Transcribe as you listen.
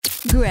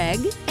Greg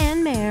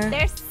and Mare.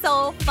 They're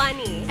so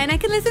funny. And I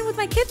can listen with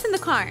my kids in the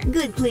car.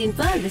 Good, clean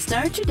fun to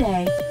start your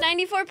day.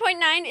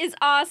 94.9 is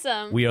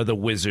awesome. We are the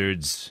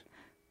wizards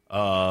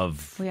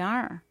of... We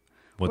are.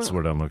 What's the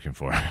word I'm looking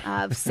for?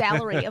 Of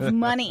salary, of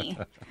money.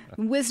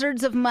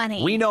 Wizards of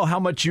money. We know how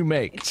much you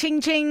make. Ching,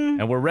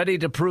 ching. And we're ready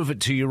to prove it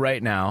to you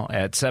right now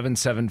at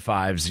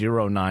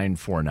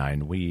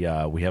 775-0949. We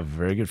have a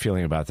very good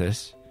feeling about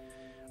this.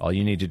 All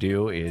you need to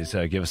do is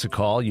give us a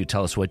call. You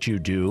tell us what you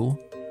do,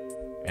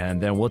 and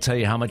then we'll tell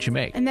you how much you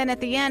make. And then at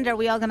the end, are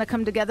we all going to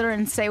come together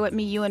and say what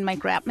me, you, and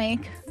Mike Rapp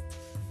make?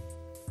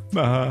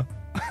 Uh-huh.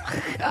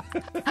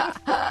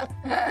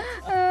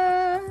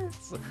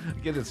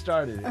 Get it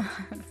started.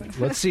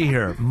 Let's see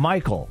here.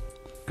 Michael,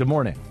 good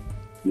morning.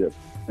 Yes.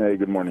 Hey,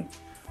 good morning.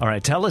 All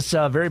right, tell us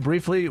very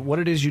briefly what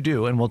it is you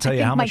do, and we'll tell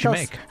you how much you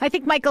make. I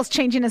think Michael's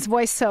changing his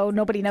voice so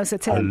nobody knows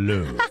it's him.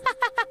 Hello.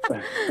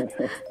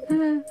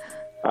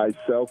 I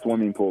sell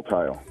swimming pool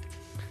tile.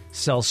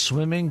 Sell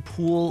swimming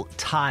pool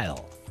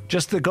tile.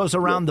 Just that goes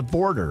around the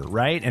border,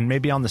 right? And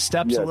maybe on the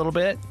steps a little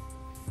bit?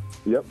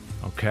 Yep.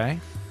 Okay.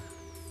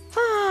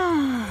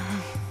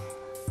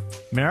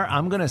 Mare,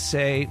 I'm going to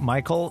say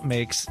Michael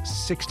makes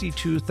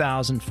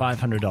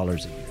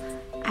 $62,500 a year.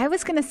 I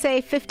was going to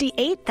say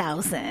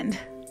 $58,000.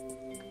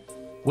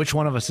 Which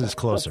one of us is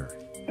closer?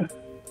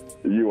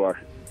 You are.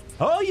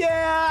 Oh,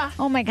 yeah!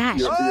 Oh, my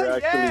gosh.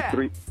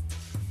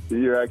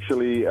 You're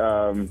actually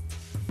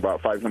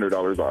about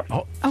 $500 off.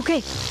 Oh.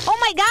 Okay. Oh,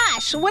 my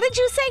gosh. What did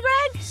you say,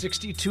 Greg?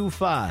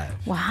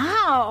 $62,500.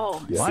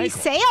 Wow. Yeah. See,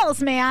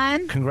 sales,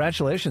 man.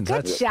 Congratulations.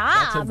 Good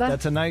job.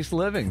 That's a nice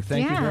living.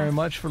 Thank you very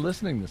much for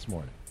listening this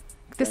morning.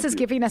 This is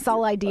giving us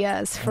all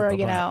ideas for, I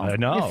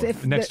know.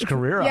 Next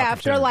career Yeah,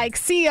 if they're opportunity. like,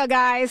 see ya,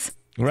 guys.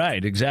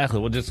 Right,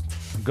 exactly. We'll just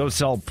go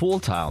sell pool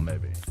tile,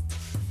 maybe.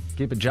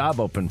 Keep a job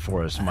open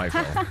for us,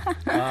 Michael.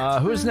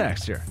 Who's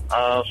next here?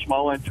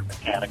 Small engine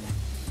mechanic.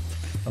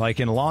 Like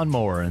in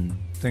lawnmower and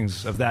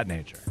things of that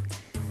nature.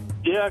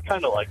 Yeah,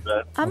 kind of like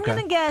that. I'm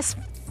going to guess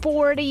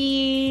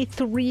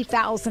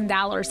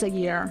 $43,000 a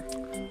year.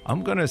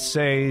 I'm going to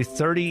say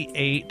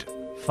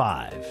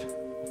 $38,500.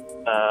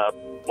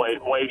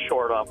 Way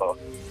short on both.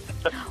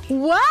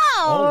 Whoa!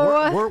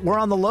 Oh, we're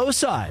on the low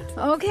side.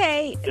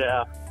 Okay.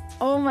 Yeah.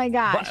 Oh my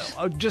gosh.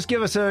 But, just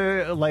give us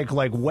a like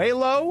way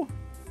low.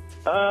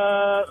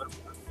 About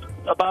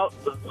a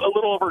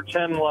little over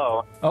 10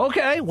 low.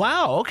 Okay.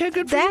 Wow. Okay.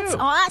 Good for you. That's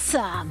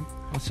awesome.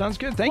 That sounds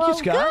good. Thank you,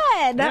 Scott.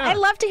 Good. Yeah. I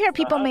love to hear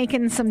people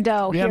making some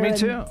dough Yeah, here me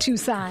too. in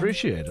Tucson.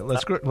 Appreciate it.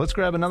 Let's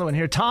grab another one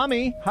here.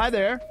 Tommy, hi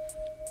there.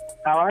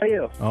 How are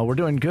you? Oh, we're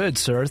doing good,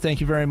 sir.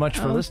 Thank you very much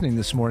for listening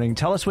this morning.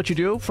 Tell us what you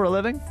do for a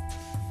living.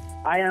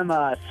 I am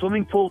a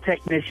swimming pool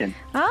technician.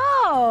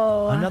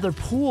 Oh. Another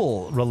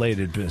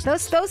pool-related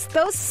business.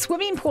 Those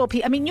swimming pool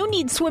people. I mean, you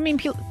need swimming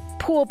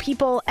pool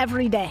people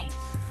every day.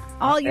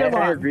 All year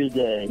long. Every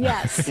day.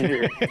 Yes.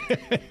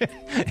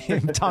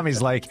 And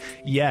Tommy's like,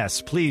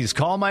 yes, please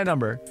call my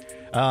number.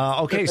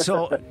 Okay,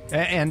 so,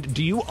 and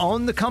do you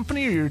own the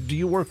company or do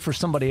you work for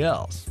somebody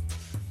else?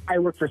 I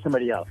work for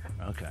somebody else.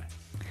 Okay.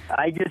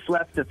 I just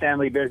left the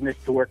family business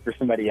to work for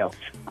somebody else.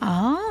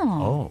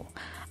 Oh.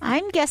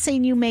 I'm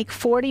guessing you make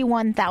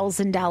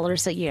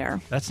 $41,000 a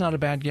year. That's not a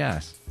bad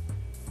guess.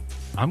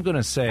 I'm going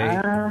to say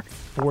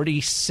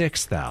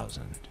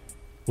 $46,000.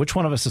 Which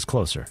one of us is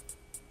closer?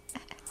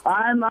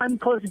 I'm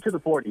closer to the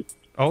 40.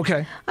 Okay.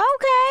 Okay.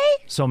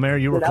 So, Mare,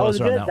 you were that was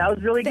closer good. on That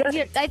was really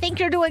good. I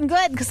think you're doing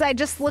good because I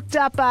just looked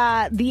up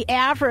the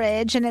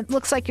average, and it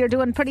looks like you're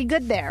doing pretty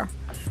good there.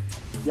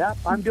 Yeah,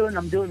 I'm doing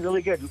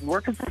really good.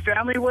 Working for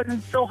family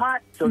wasn't so hot,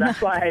 so that's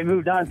why I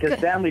moved on because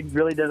family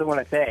really doesn't want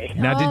to pay.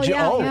 Now, did you?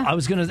 Yeah. I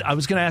was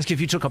gonna ask you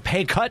if you took a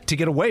pay cut to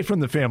get away from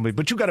the family,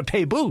 but you got a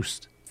pay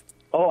boost.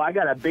 Oh, I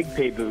got a big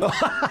pay boost.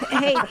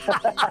 Hey,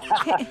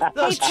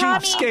 Those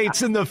Tommy,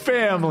 cheapskates in the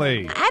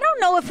family. I don't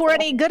know if we're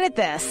any good at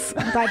this,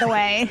 by the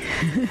way.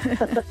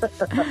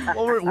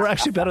 Well, we're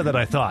actually better than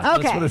I thought.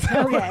 Okay. Let's put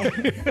it that way.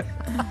 Okay.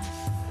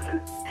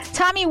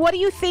 Tommy, what do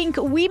you think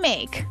we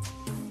make?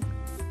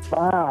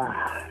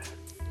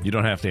 You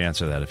don't have to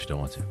answer that if you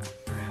don't want to.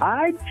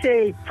 I'd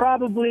say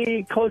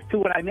probably close to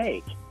what I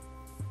make.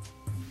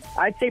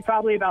 I'd say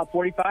probably about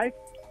 45.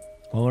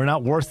 Well, we're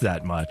not worth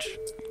that much.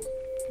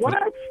 What?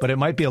 But it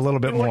might be a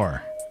little bit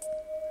more.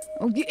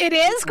 It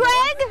is, Greg?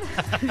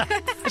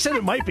 I said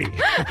it might be.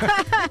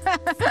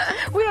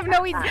 We have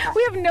no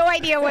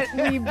idea what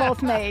we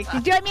both make.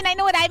 I mean, I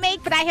know what I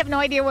make, but I have no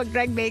idea what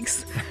Greg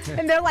makes.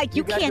 And they're like,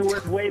 you guys can't. are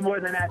worth way more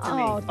than that to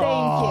me. Oh,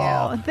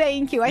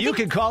 thank you. You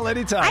can call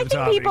anytime, I think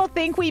Tommy. people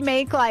think we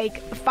make like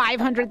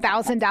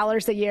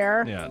 $500,000 a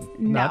year. Yeah.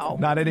 No.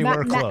 Not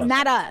anywhere close.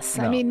 Not us.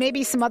 No. I mean,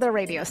 maybe some other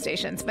radio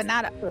stations, but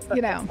not,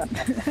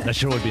 That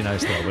sure would be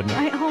nice, though, wouldn't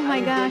it? oh, my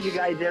I gosh. enjoy you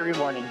guys every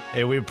morning.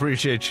 Hey, we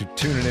appreciate you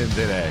tuning in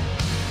today.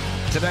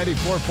 To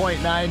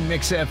 94.9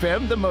 Mix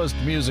FM, the most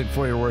music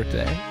for your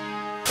workday.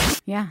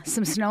 Yeah,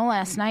 some snow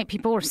last night.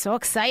 People were so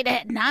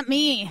excited. Not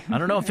me. I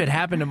don't know if it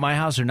happened at my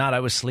house or not. I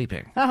was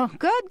sleeping. Oh,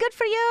 good. Good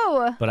for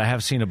you. But I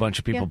have seen a bunch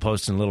of people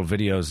posting little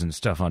videos and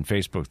stuff on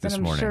Facebook this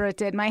I'm morning. sure it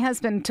did. My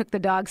husband took the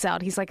dogs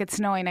out. He's like, it's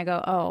snowing. I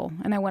go, oh.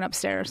 And I went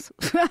upstairs.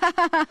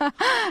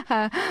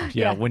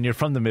 Yeah, when you're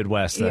from the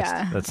Midwest,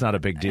 that's not a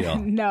big deal.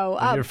 No.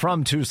 When you're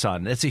from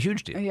Tucson, it's a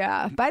huge deal.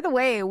 Yeah. By the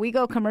way, we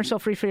go commercial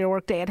free for your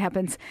workday. It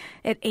happens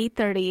at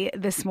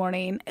 8:30 this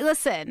morning.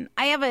 Listen,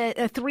 I have a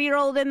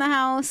 3-year-old in the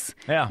house.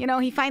 Yeah. You know,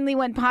 he finally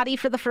went potty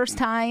for the first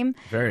time.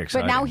 Very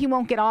exciting. But now he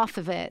won't get off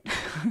of it.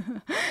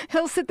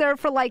 He'll sit there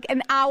for like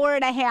an hour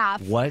and a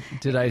half. What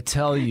did I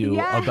tell you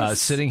Yes. about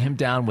sitting him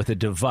down with a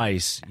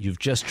device? You've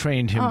just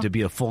trained him to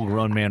be a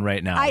full-grown man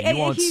right now. You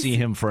won't see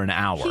him for an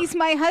hour. He's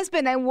my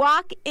husband. I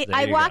walk you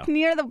go.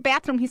 near the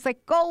bathroom. He's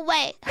like, go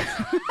away.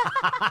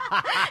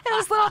 And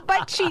his little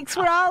butt cheeks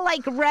were all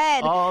like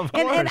red. Oh, of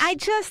And course. I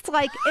just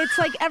like, it's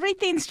like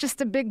everything's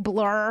just a big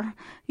blur,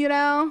 you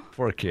know?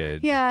 Poor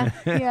kid. Yeah.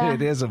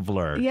 It is a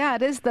blur. Yeah,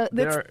 it is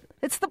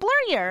it's the blur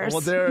years.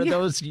 Well, there are Yeah.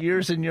 those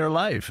years in your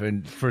life,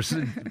 and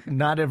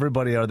not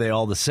everybody are they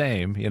all the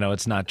same. You know,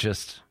 it's not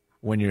just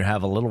when you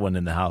have a little one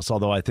in the house,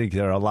 although I think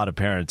there are a lot of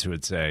parents who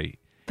would say,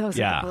 Those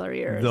are the blur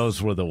years.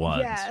 those were the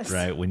ones, Yes.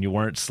 right? When you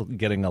weren't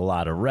getting a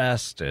lot of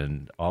rest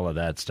and all of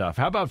that stuff.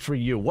 How about for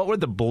you? What were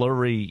the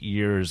blurry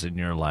years in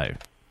your life?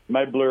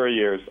 My blurry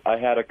years. I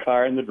had a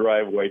car in the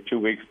driveway 2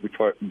 weeks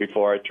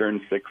before I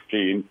turned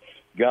 16,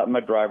 got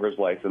my driver's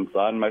license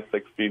on my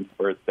 16th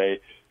birthday,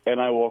 and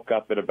I woke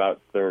up at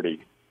about 30.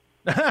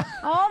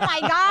 Oh my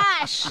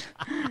gosh.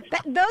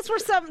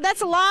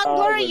 That's a long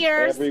blurry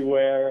years.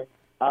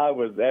 I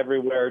was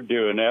everywhere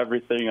doing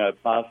everything I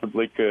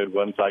possibly could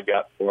once I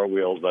got 4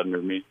 wheels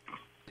under me.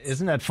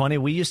 Isn't that funny?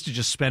 We used to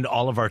just spend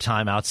all of our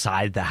time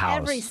outside the house.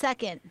 Every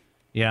second.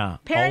 Yeah,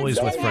 Parents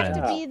always with didn't friends.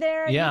 have to be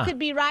there. Yeah. You could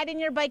be riding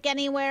your bike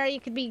anywhere. You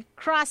could be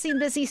crossing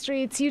busy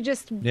streets.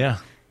 Yeah.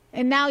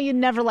 And now you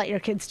never let your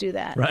kids do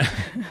that. Right.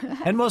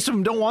 And most of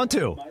them don't want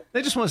to.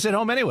 They just want to sit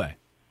home anyway.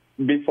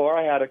 Before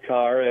I had a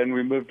car and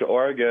we moved to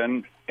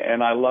Oregon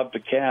and I loved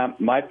to camp,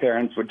 my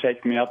parents would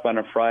take me up on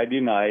a Friday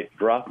night,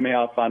 drop me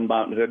off on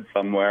Mount Hood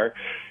somewhere,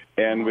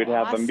 and we'd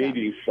have awesome. a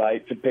meeting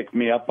site to pick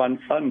me up on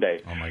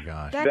Sunday. Oh, my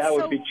gosh. That's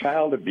Would be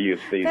child abuse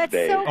these That's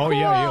days. so Oh,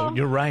 yeah, cool.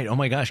 you're right. Oh,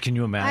 my gosh. Can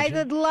you I imagine?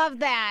 would love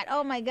that.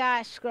 Oh my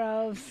gosh,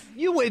 Groves.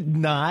 You would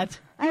not.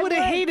 You I would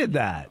have would. hated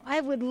that. I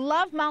would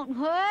love Mount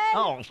Hood.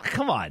 Oh,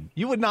 come on.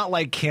 You would not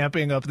like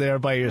camping up there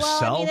by yourself?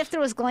 Well, I mean, if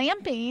there was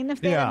glamping, if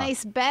they had a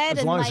nice bed as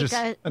and long like as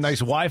there's a nice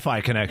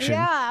Wi-Fi connection.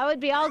 yeah, I would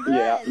be all good.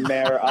 Yeah,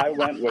 Mayor, I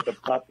went with a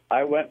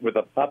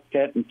pup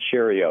tent and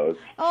Cheerios.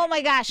 Oh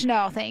my gosh,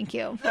 no, thank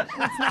you.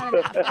 That's not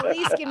enough. At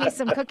least give me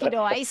some cookie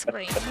dough ice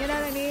cream. You know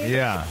what I mean?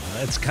 Yeah,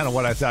 that's kind of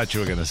what I thought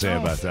you were going to say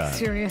about that.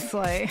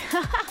 Seriously.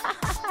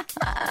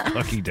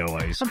 Cookie dough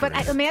ice cream.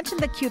 But imagine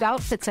the cute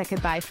outfits I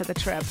could buy for the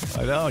trip.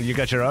 I know. You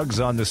got your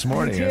Uggs on this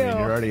morning. I do. mean,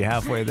 you're already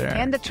halfway there.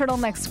 And the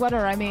turtleneck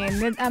sweater. I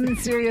mean, I'm in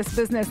serious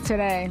business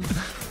today.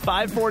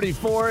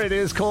 5:44. It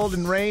is cold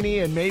and rainy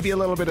and maybe a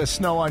little bit of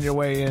snow on your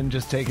way in.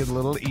 Just take it a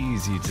little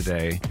easy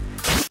today.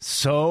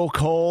 So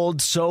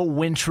cold, so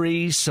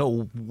wintry,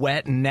 so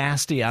wet and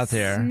nasty out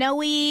there.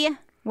 Snowy.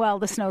 Well,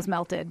 the snow's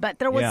melted, but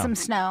there was Yeah. some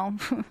snow.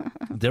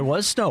 There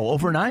was snow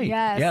overnight.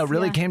 Yes, yeah, it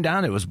really yeah. came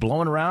down. It was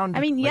blowing around.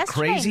 I mean, like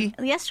crazy.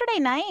 yesterday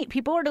night,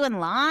 people were doing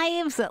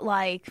lives at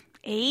like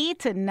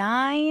 8 and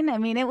 9. I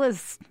mean, it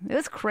was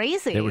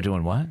crazy. They were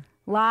doing what?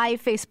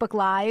 Live Facebook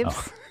Lives.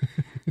 Oh.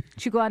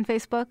 Did you go on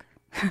Facebook?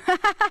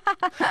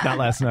 Not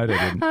last night.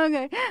 I didn't.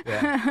 Okay.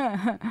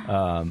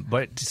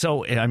 But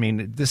so, I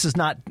mean, this is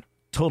not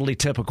totally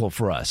typical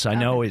for us. I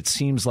know it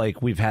seems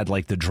like we've had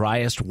like the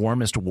driest,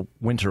 warmest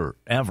winter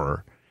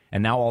ever.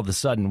 And now all of a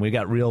sudden we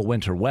got real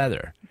winter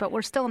weather. But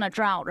we're still in a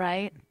drought,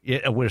 right?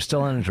 Yeah, we're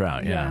still in a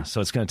drought, yeah.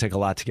 So it's going to take a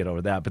lot to get over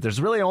that. But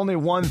there's really only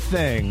one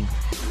thing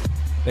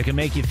that can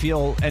make you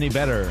feel any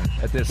better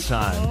at this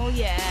time. Oh,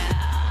 yeah.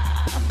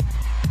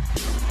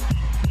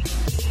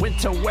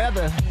 Winter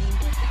weather.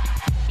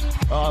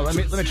 Oh, let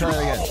me try that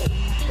again.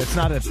 It's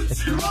not a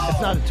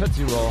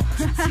Tootsie Roll.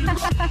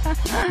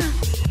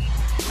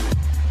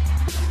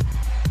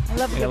 I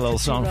love I got a little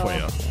song for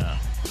you. Yeah.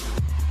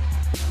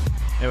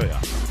 Here we go.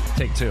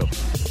 Take 2.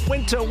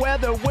 Winter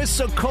weather, we're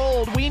so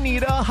cold, we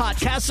need a hot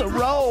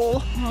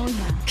casserole. Oh,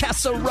 yeah.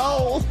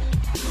 Casserole.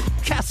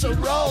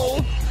 Casserole.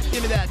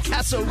 Give me that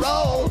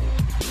casserole.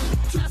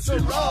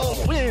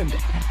 Casserole. Wind.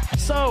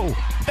 So,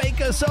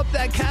 bake us up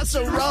that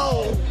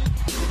casserole.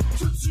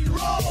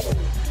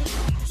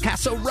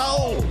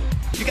 Casserole.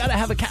 You gotta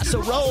have a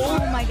casserole.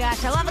 Oh, my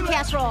gosh. I love a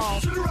casserole.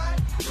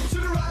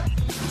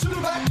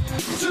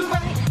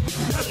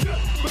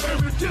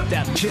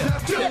 That chip.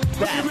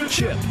 That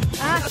chip.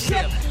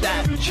 Chip.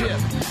 That chip.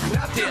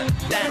 Dip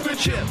that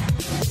chip.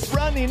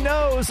 Runny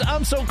nose,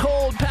 I'm so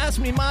cold. Pass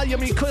me my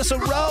yummy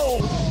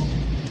casserole.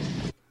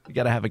 You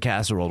got to have a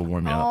casserole to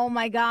warm you up. Oh,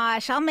 my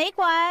gosh. I'll make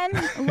one.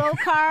 Low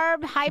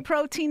carb, high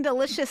protein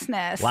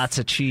deliciousness. Lots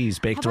of cheese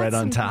baked How right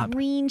about on some top.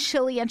 green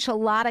chili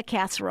enchilada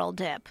casserole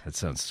dip. That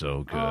sounds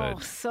so good. Oh,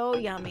 so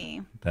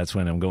yummy. That's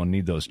when I'm going to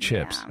need those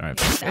chips. Yeah. All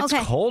right. It's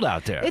Okay. cold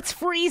out there. It's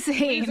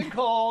freezing.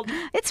 cold.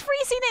 It's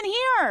freezing in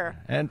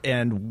here.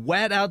 And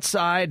wet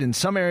outside. In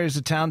some areas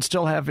of town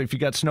still have, if you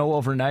got snow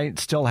overnight,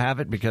 still have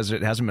it because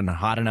it hasn't been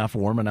hot enough,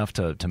 warm enough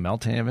to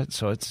melt any of it.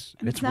 So it's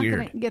It's weird. not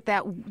going to get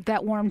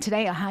that warm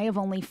today. A high of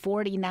only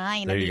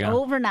 49. There And you the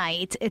go.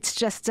 overnight, it's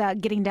just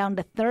getting down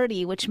to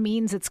 30, which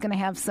means it's going to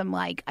have some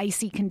like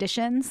icy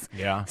conditions.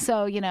 Yeah.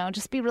 So,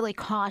 just be really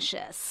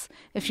cautious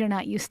if you're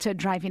not used to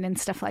driving in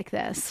stuff like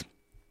this.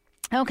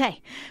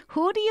 Okay.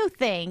 Who do you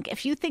think,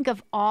 if you think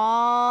of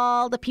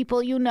all the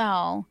people you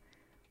know,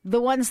 the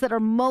ones that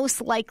are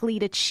most likely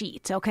to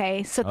cheat,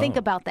 okay? So think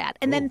about that.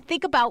 And then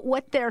think about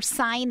what their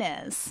sign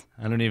is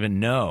I don't even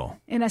know.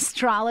 in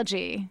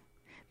astrology.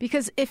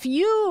 Because if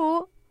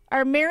you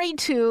are married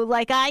to,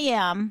 like I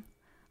am,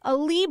 a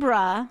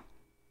Libra,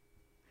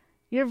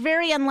 you're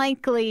very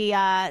unlikely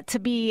to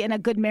be in a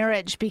good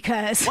marriage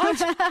because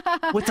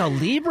With a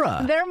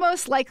Libra. they're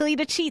most likely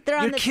to cheat. They're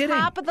on You're the kidding.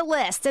 top of the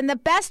list. And the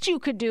best you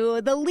could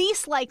do, the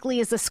least likely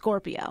is a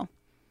Scorpio.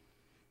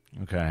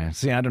 Okay.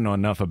 See, I don't know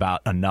enough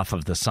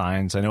of the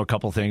signs. I know a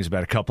couple things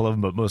about a couple of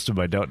them, but most of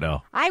them I don't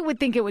know. I would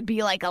think it would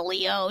be like a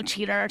Leo,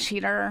 cheater.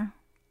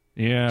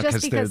 Yeah, Just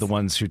because they're the because-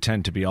 ones who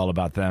tend to be all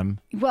about them.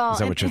 Well, Is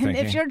that what you're and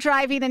thinking? if you're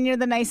driving and you're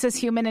the nicest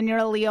human and you're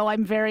a Leo,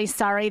 I'm very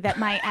sorry that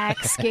my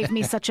ex gave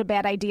me such a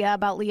bad idea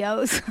about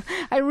Leos.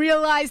 I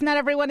realize not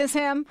everyone is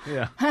him.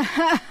 Yeah.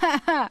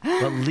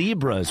 But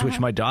Libras, which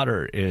my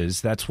daughter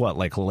is, that's what,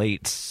 like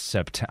late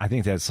September? I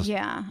think that's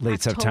Yeah,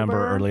 late September,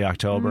 October. early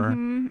October.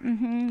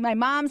 My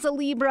mom's a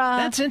Libra.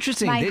 That's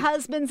interesting. My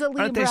husband's a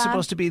Libra. Aren't they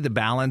supposed to be the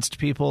balanced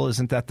people?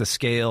 Isn't that the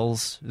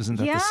scales? Isn't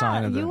that yeah, the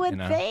sign of the? you would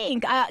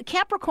think.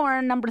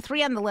 Capricorn, number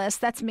 3 on the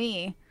list. That's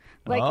me.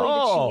 Likely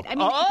Oh, to cheat. I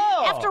mean,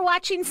 oh. after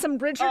watching some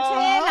Bridgerton,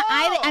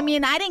 I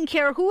mean, I didn't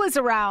care who was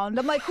around.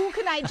 I'm like, who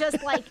can I just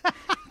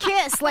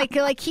kiss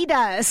like he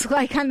does,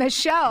 like on the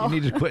show?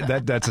 You need to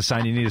quit. That's a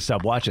sign you need to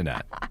stop watching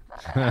that.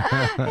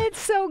 It's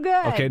so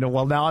good. Okay, no,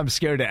 well, now I'm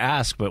scared to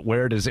ask, but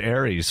where does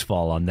Aries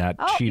fall on that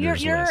Oh,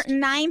 cheaters you're list?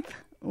 ninth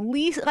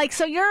least.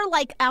 So you're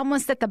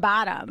almost at the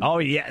bottom. Oh,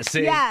 yeah,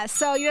 see? Yeah,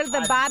 so you're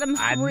the bottom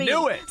 3. I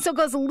knew it. So it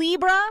goes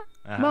Libra,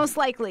 most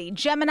likely,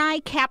 Gemini,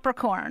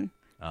 Capricorn,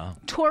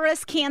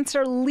 Taurus,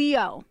 Cancer,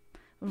 Leo,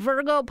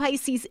 Virgo,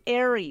 Pisces,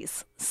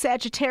 Aries,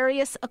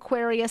 Sagittarius,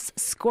 Aquarius,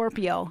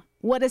 Scorpio.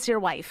 What is your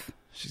wife?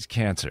 She's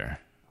Cancer.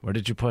 Where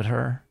did you put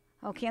her?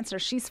 Oh, Cancer,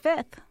 she's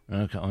 5th.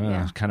 Okay,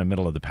 Yeah. kind of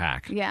middle of the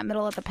pack. Yeah,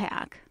 middle of the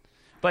pack.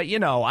 But,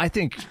 I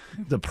think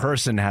the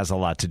person has a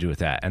lot to do with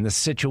that, and the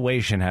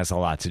situation has a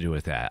lot to do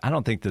with that. I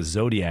don't think the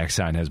zodiac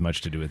sign has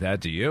much to do with that.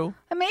 Do you?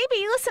 Maybe.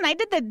 Listen, I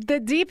did the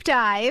deep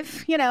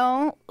dive.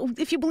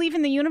 If you believe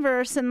in the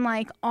universe and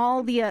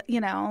all the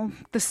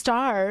the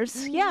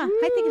stars, yeah,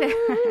 I think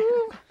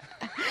that.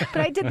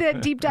 But I did the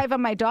deep dive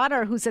on my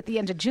daughter, who's at the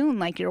end of June,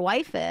 like your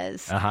wife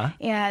is.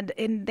 And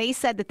they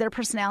said that their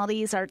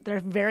personalities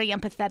they're very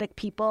empathetic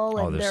people.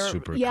 Oh, And they're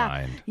super yeah,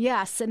 kind.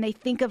 Yes, and they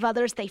think of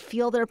others. They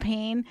feel their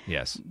pain.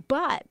 Yes.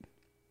 But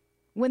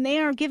when they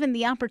are given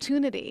the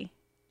opportunity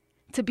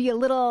to be a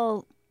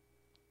little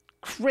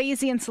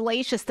crazy and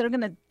salacious, they're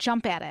going to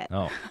jump at it.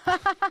 Oh.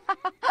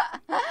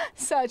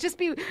 So just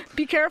be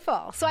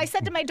careful. So I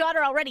said to my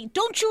daughter already,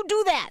 don't you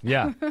do that.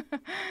 Yeah.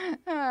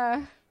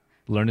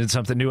 Learning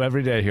something new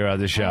every day here on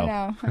the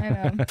show.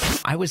 I know.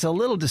 I was a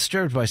little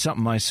disturbed by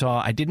something I saw.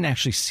 I didn't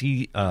actually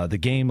see the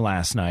game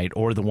last night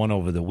or the one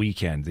over the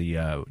weekend,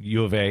 the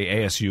U of A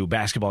ASU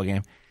basketball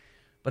game.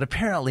 But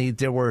apparently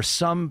there were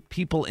some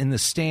people in the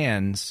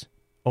stands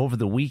over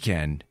the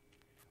weekend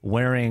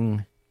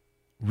wearing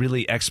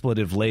really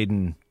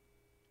expletive-laden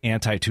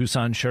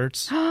anti-Tucson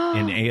shirts in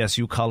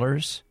ASU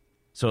colors.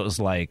 So it was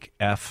like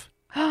F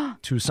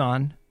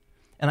Tucson.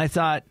 And I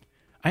thought,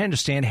 I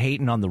understand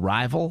hating on the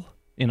rival,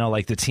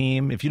 like the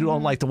team. If you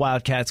don't like the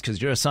Wildcats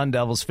because you're a Sun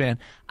Devils fan,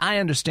 I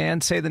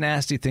understand. Say the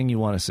nasty thing you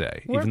want to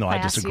say, We're even though I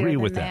classier disagree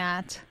with than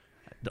that.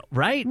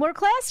 Right? We're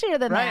classier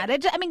than Right.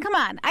 that. I mean, come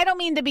on. I don't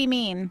mean to be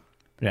mean.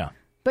 Yeah.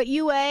 But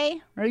UA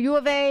or U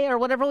of A or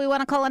whatever we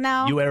want to call it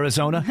now. You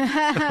Arizona?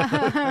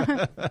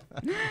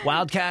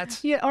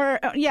 Wildcats? Yeah,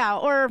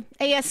 or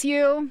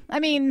ASU. I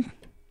mean,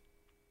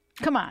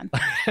 come on.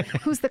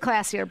 Who's the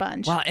classier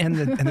bunch? Well, and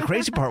the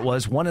crazy part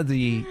was one of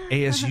the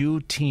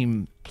ASU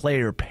team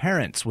player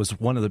parents was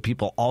one of the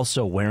people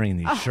also wearing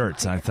these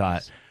shirts. And I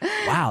thought,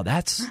 wow,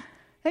 that's...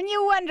 And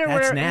you wonder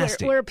That's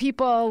nasty. where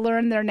people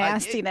learn their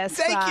nastiness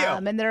Thank you.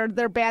 from and their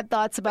bad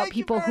thoughts about Thank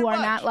you people very who are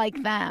much. not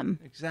like them.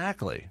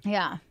 Exactly.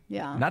 Yeah.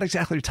 Not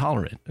exactly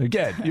tolerant.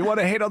 Again, you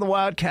want to hate on the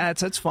Wildcats,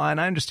 that's fine.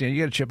 I understand.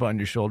 You got a chip on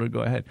your shoulder, go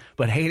ahead.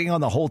 But hating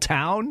on the whole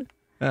town?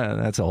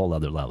 That's a whole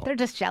other level. They're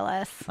just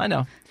jealous. I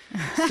know.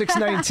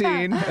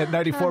 619 at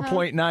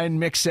 94.9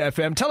 Mix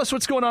FM. Tell us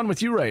what's going on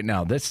with you right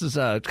now. This is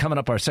coming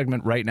up our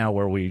segment right now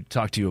where we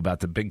talk to you about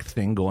the big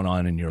thing going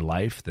on in your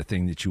life, the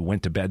thing that you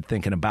went to bed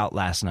thinking about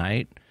last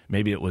night.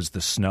 Maybe it was the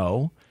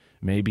snow.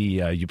 Maybe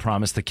you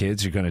promised the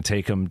kids you're going to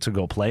take them to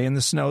go play in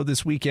the snow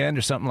this weekend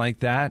or something like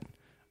that.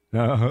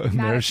 No,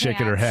 Mary's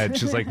shaking her head.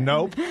 She's like,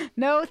 nope.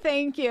 No,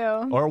 thank you.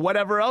 Or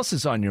whatever else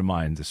is on your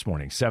mind this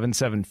morning.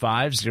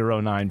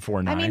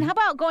 775-0949. I mean, how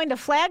about going to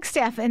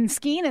Flagstaff and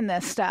skiing in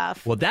this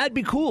stuff? Well, that'd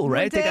be cool,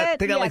 right? They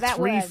got Yeah, like that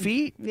 3 would.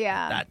 feet.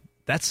 Yeah.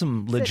 That's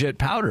some legit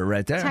powder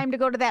right there. Time to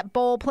go to that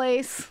bowl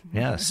place.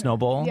 Yeah, Snow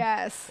Bowl.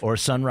 Yes. Or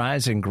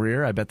Sunrise in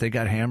Greer. I bet they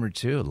got hammered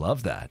too.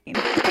 Love that.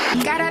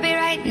 Gotta be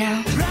right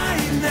now.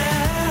 Right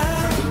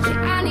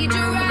now. I need you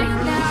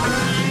right now.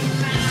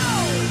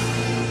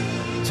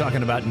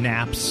 Talking about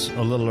naps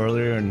a little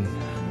earlier and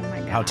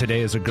how today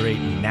is a great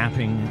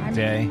napping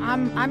day.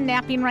 I'm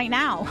napping right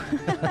now.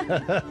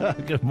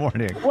 Good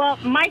morning. Well,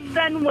 my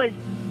son was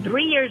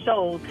 3 years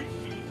old,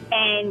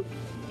 and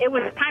it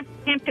was time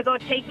for him to go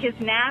take his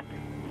nap,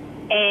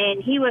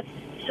 and he was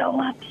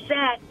so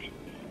upset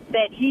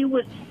that he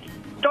was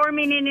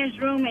storming in his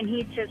room, and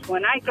he says,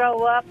 when I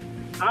grow up,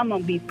 I'm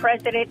going to be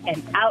president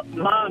and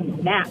outlaw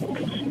naps.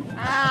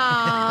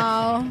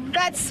 Oh,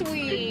 that's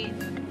sweet.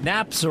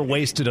 Naps are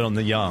wasted on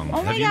the young.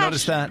 Oh, my Have you gosh.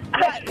 noticed that?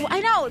 I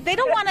know. They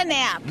don't want to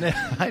nap.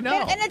 I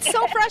know. And it's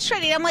so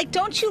frustrating. I'm like,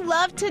 don't you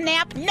love to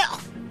nap? No.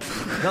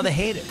 No, they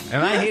hate it.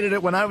 And I hated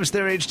it when I was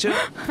their age, too.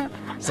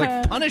 It's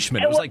like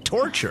punishment. It was like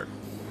torture.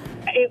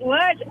 It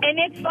was, and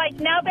it's like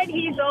now that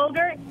he's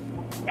older,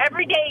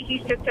 every day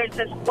he sits there and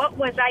says, what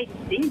was I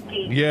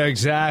thinking? Yeah,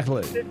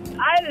 exactly.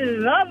 I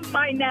love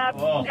my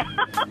naps. Oh.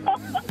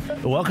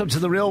 Welcome to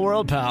the real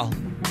world, pal.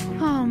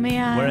 Oh,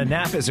 man. Where a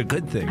nap is a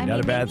good thing, not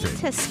a bad we need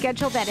thing. to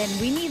schedule that in.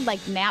 We need, like,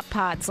 nap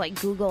pods like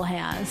Google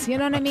has. You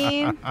know what I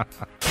mean?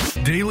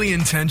 Daily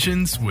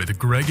Intentions with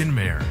Greg and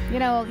Mayor. You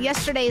know,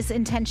 yesterday's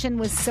intention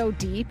was so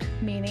deep,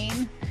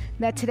 meaning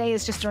that today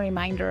is just a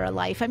reminder of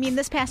life. I mean,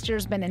 this past year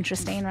has been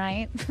interesting,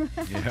 right?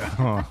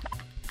 Yeah.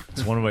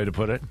 That's one way to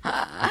put it.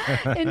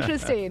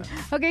 Interesting.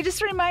 Okay,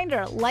 just a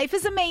reminder. Life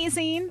is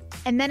amazing,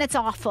 and then it's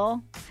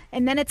awful,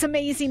 and then it's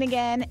amazing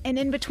again, and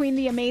in between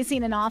the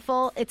amazing and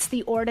awful, it's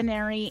the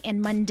ordinary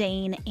and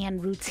mundane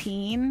and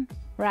routine,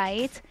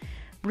 right?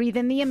 Breathe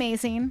in the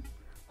amazing,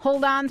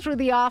 hold on through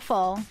the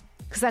awful,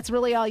 because that's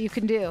really all you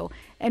can do,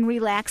 and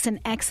relax and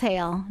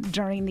exhale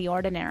during the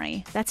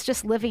ordinary. That's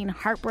just living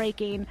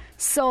heartbreaking,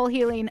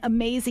 soul-healing,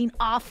 amazing,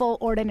 awful,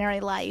 ordinary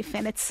life,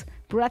 and it's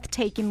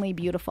breathtakingly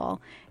beautiful.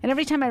 And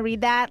every time I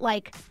read that,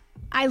 like,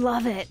 I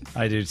love it.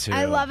 I do too.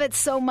 I love it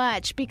so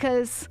much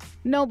because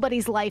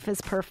nobody's life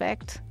is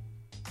perfect.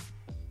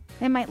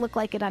 It might look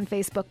like it on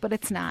Facebook, but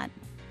it's not.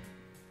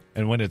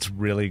 And when it's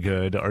really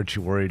good, aren't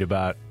you worried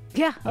about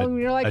Yeah.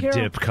 You're like, a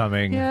dip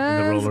coming in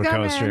yeah, the roller it's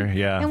coming. coaster?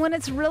 Yeah. And when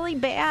it's really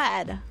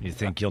bad, You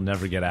think you'll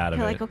never get out of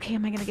you're it. like, okay,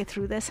 am I going to get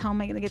through this? How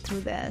am I going to get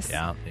through this?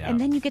 Yeah, yeah. And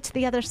then you get to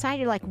the other side,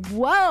 you're like,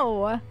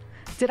 whoa,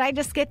 did I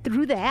just get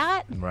through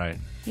that? Right.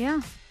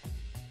 Yeah.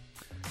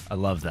 I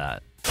love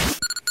that.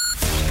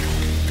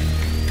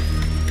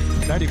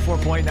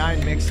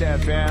 94.9 Mixed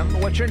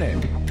FM. What's your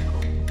name?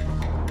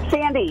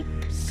 Sandy.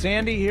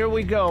 Sandy, here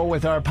we go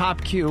with our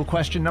Pop Q.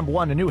 Question number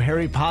 1. A new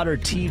Harry Potter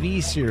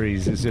TV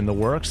series is in the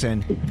works,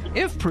 and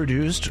if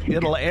produced,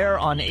 it'll air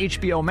on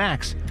HBO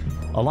Max.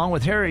 Along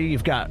with Harry,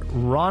 you've got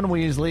Ron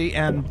Weasley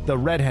and the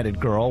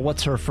redheaded girl.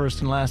 What's her first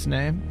and last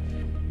name?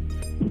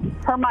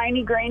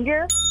 Hermione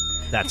Granger.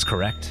 That's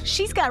correct.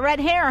 She's got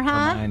red hair,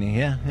 huh? Hermione,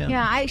 yeah.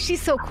 Yeah,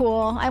 she's so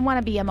cool. I want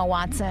to be Emma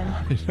Watson.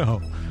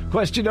 No.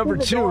 Question number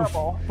She's 2.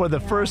 adorable. For the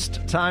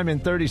first time in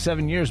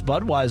 37 years,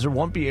 Budweiser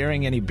won't be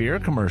airing any beer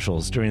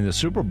commercials during the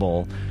Super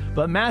Bowl,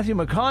 but Matthew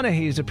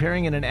McConaughey is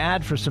appearing in an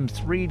ad for some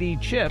 3D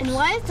chips. And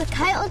why does the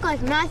kite look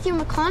like Matthew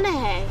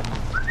McConaughey?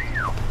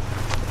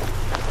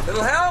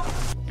 It'll help.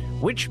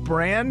 Which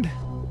brand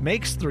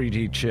makes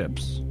 3D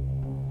chips?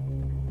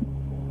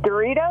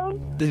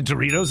 Doritos. The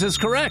Doritos is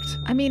correct.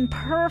 I mean,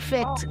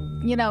 perfect,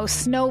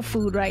 snow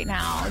food right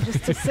now,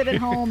 just to sit at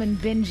home and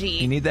binge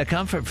eat. You need that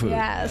comfort food.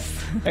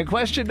 Yes. And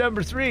question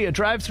number 3. A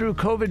drive-through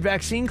COVID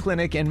vaccine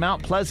clinic in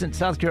Mount Pleasant,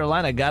 South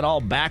Carolina got all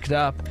backed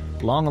up.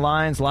 Long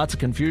lines, lots of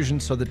confusion.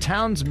 So the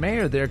town's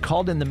mayor there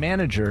called in the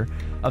manager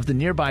of the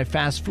nearby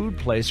fast food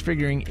place,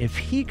 figuring if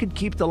he could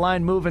keep the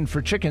line moving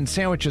for chicken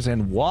sandwiches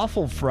and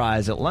waffle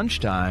fries at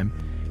lunchtime,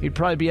 he'd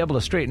probably be able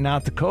to straighten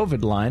out the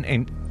COVID line.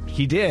 And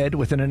he did.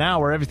 Within an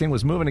hour, everything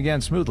was moving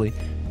again smoothly.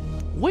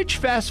 Which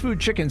fast food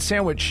chicken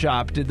sandwich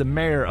shop did the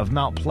mayor of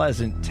Mount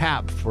Pleasant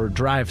tap for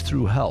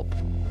drive-through help?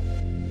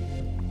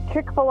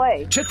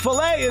 Chick-fil-A.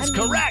 Chick-fil-A is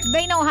correct.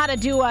 They know how to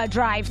do a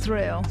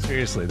drive-through.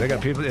 Seriously, they got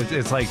people.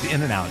 It's like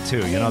In-N-Out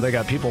too. They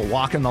got people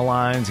walking the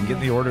lines and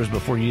getting the orders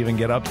before you even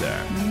get up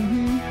there.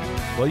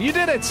 Mm-hmm. Well, you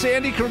did it,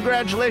 Sandy.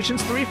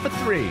 Congratulations, 3 for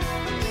 3.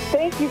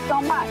 Thank you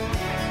so much.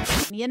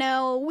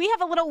 We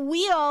have a little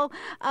wheel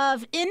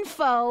of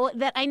info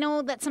that I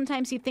know that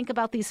sometimes you think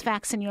about these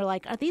facts and you're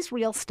like, are these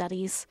real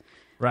studies?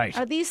 Right.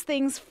 Are these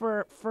things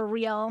for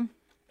real?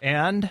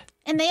 And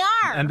they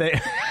are. And they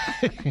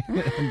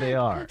and they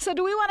are. So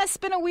do we want to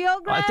spin a wheel,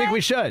 Greg? I think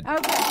we should.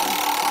 Okay.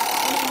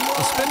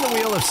 We'll spin the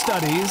wheel of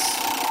studies.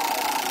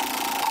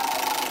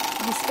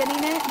 Are you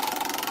spinning it?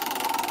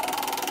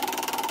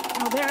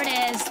 Oh, there it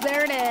is.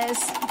 There it is.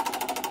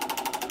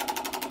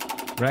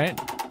 Right?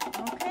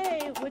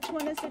 Okay, which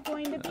one is it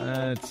going to be?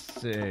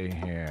 Let's see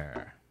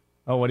here.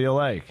 Oh, what do you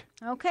like?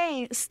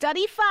 Okay,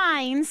 study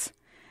finds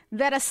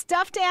that a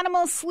stuffed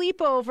animal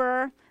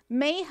sleepover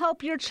may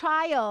help your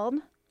child,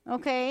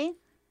 okay,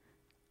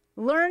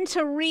 learn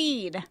to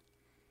read.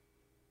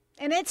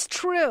 And it's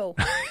true.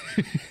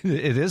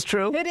 It is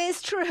true? It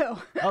is true.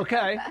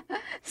 Okay.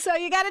 So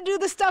you got to do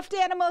the stuffed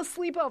animal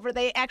sleepover.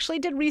 They actually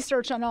did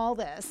research on all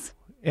this.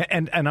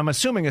 And I'm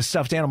assuming a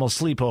stuffed animal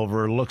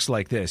sleepover looks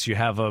like this. You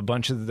have a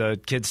bunch of the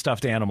kids'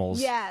 stuffed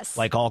animals, Yes.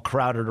 like all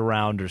crowded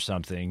around or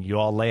something. You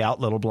all lay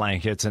out little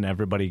blankets, and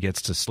everybody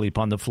gets to sleep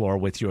on the floor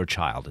with your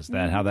child. Is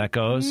that how that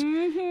goes?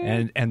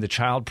 Mm-hmm. And the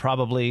child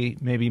probably,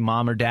 maybe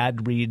mom or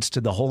dad reads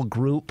to the whole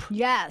group.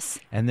 Yes.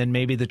 And then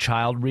maybe the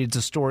child reads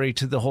a story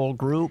to the whole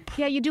group.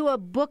 Yeah, you do a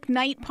book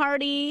night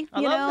party.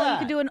 I you love know, that. you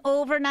could do an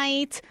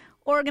overnight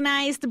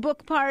organized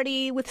book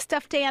party with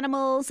stuffed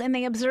animals, and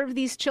they observe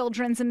these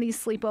children's in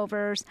these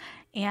sleepovers,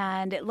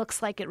 and it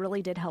looks like it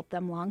really did help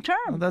them long term.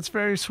 Oh, that's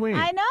very sweet.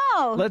 I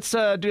know. Let's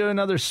do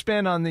another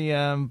spin on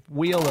the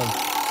wheel of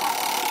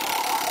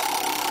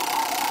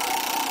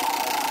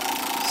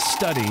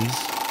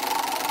studies.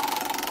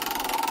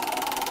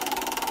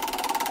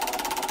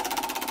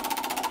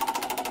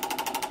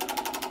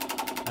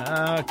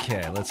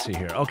 Okay, let's see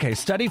here. Okay,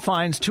 study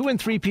finds 2 in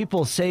 3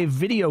 people say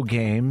video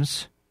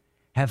games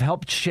have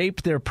helped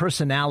shape their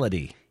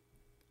personality.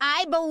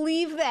 I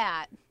believe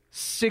that.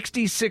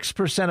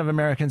 66% of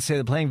Americans say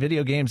that playing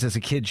video games as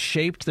a kid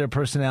shaped their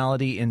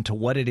personality into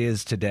what it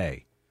is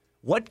today.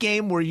 What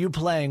game were you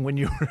playing when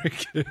you were a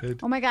kid?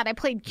 Oh my God, I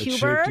played That shaped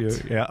you?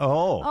 Q*bert. Yeah.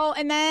 Oh. Oh,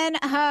 and then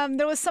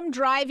there was some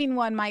driving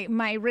one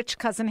my rich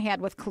cousin had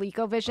with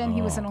ColecoVision.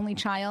 He was an only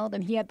child,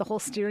 and he had the whole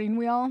steering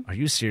wheel. Are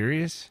you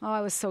serious? Oh,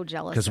 I was so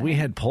jealous. Because we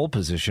had pole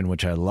position,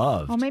 which I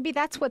loved. Oh, maybe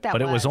that's what that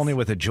was. But it was only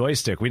with a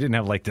joystick. We didn't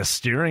have like the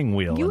steering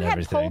wheel You and had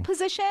everything. pole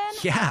position?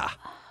 Yeah.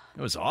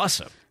 It was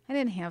awesome. I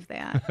didn't have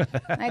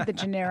that. I had the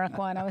generic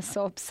one. I was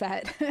so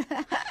upset.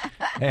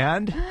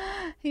 And?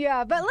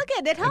 Yeah, but look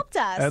at it helped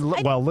us.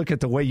 Well, look at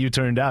the way you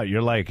turned out.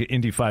 You're like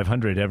Indy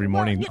 500 every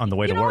morning on the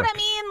way to work. You know what I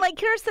mean? Like,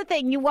 here's the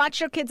thing. You watch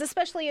your kids,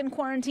 especially in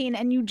quarantine,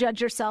 and you judge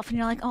yourself, and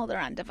you're like, oh, they're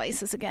on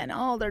devices again.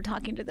 Oh, they're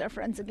talking to their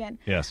friends again.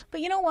 Yes.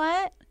 But you know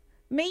what?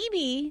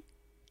 Maybe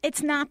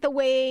it's not the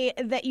way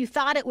that you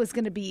thought it was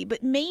going to be,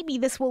 but maybe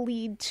this will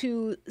lead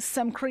to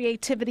some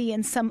creativity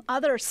in some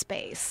other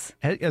space.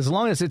 As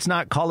long as it's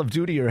not Call of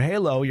Duty or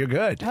Halo, you're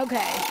good.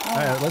 Okay. All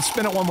right, let's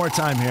spin it one more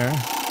time here.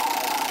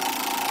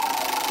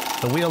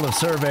 The wheel of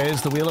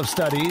surveys, the wheel of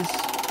studies.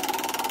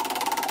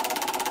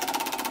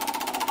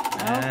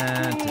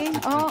 Okay.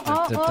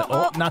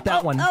 Not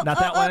that one. Not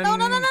that one.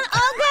 No.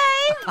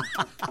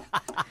 Okay.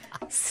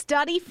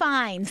 Study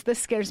finds, this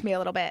scares me a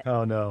little bit.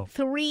 Oh, no.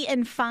 3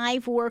 in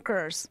 5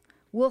 workers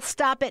will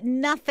stop at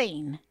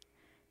nothing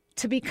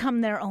to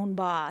become their own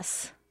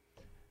boss.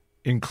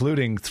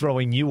 Including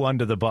throwing you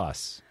under the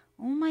bus.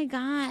 Oh my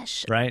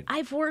gosh. Right?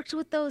 I've worked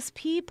with those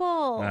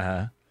people.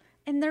 Uh-huh.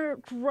 And they're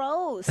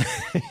gross.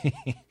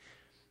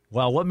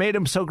 Well, what made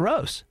them so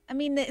gross? I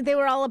mean, they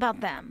were all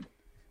about them.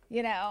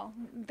 You know,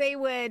 they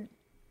would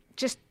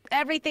just,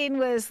 everything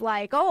was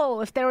like, oh,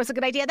 if there was a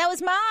good idea, that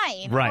was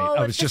mine. Right. Oh,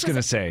 I if was this just going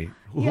to say,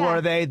 who Yeah.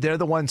 are they? They're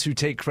the ones who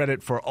take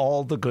credit for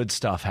all the good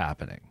stuff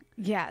happening.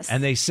 Yes.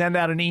 And they send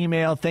out an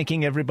email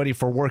thanking everybody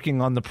for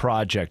working on the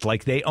project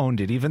like they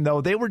owned it, even though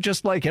they were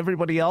just like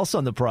everybody else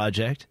on the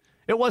project.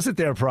 It wasn't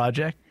their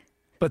project.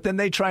 But then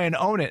they try and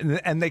own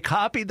it, and they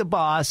copy the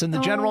boss and the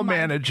general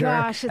manager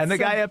gosh, and the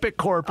it's guy so- up at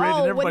corporate,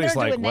 Oh, and everybody's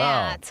when they're like, doing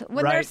wow. that,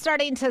 when they're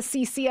starting to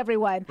CC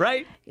everyone.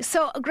 Right.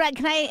 So, Greg,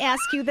 can I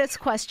ask you this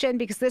question?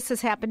 Because this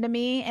has happened to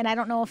me, and I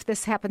don't know if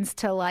this happens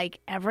to,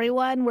 like,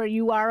 everyone, where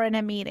you are in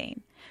a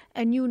meeting,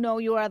 and you know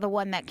you are the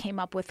one that came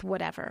up with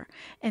whatever.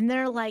 And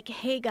they're like,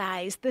 hey,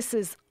 guys, this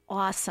is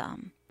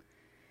awesome.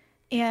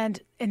 And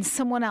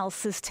someone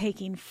else is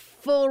taking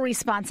full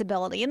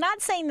responsibility. And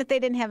not saying that they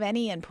didn't have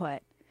any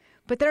input,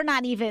 but they're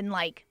not even,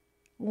 like,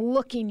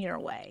 looking your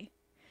way.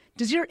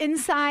 Does your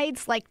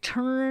insides like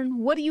turn?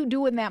 What do you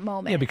do in that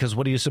moment? Yeah, because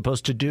what are you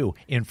supposed to do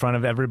in front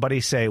of everybody?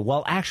 Say,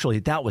 well, actually,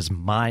 that was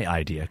my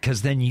idea,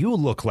 because then you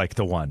look like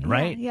the one,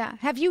 right? Yeah.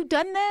 Have you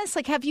done this?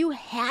 Like, have you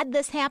had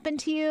this happen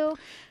to you?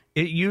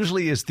 It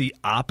usually is the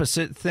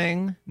opposite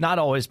thing. Not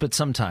always, but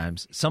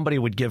sometimes. Somebody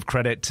would give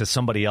credit to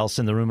somebody else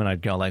in the room, and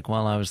I'd go like,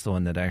 well, I was the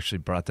one that actually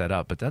brought that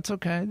up. But that's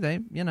okay.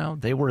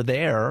 They were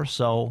there,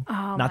 so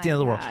not the end of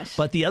the world.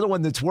 But the other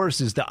one that's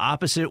worse is the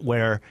opposite,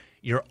 where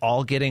you're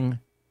all getting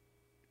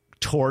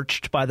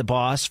torched by the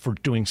boss for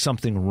doing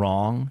something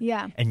wrong.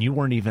 Yeah. And you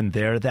weren't even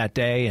there that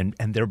day, and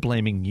they're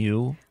blaming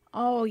you.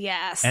 Oh,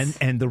 yes.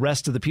 And the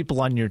rest of the people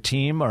on your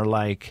team are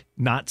like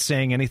not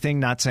saying anything,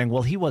 not saying,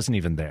 well, he wasn't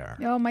even there.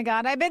 Oh, my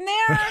God. I've been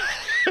there.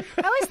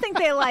 I always think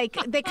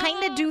they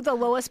kind of do the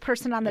lowest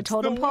person on the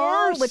totem pole,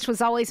 worst. which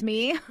was always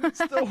me. It's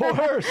the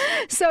worst.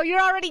 So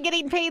you're already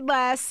getting paid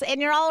less,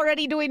 and you're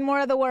already doing more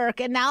of the work,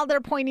 and now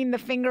they're pointing the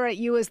finger at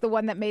you as the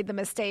one that made the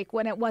mistake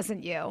when it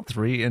wasn't you.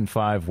 3 in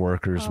 5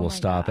 workers will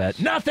stop at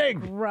nothing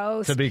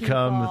Gross to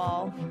become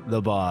people.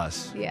 the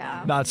boss.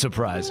 Yeah. Not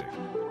surprising.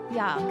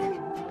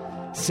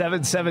 Yuck.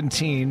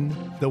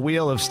 717, the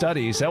Wheel of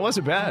Studies. That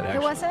wasn't bad, actually.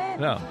 It wasn't?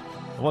 No,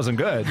 it wasn't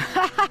good.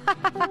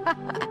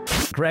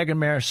 Greg and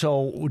Mare,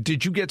 so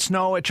did you get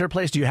snow at your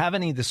place? Do you have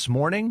any this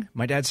morning?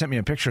 My dad sent me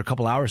a picture a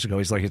couple hours ago.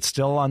 He's like, it's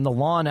still on the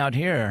lawn out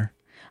here.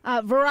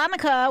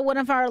 Veronica, one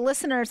of our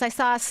listeners, I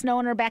saw snow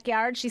in her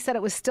backyard. She said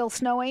it was still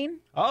snowing.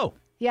 Oh.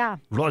 Yeah.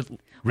 Really?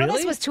 Well,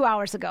 this was 2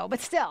 hours ago, but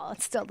still,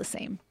 it's still the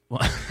same.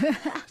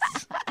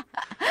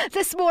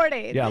 This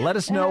morning. Yeah, let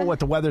us know what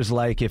the weather's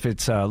like if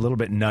it's a little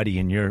bit nutty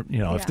and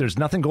if there's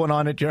nothing going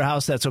on at your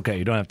house, that's okay.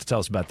 You don't have to tell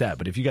us about that.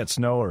 But if you got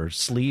snow or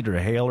sleet or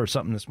hail or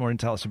something this morning,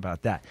 tell us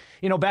about that.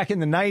 Back in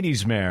the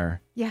 90s,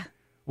 Mare, Yeah.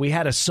 we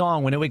had a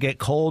song when it would get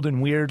cold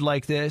and weird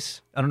like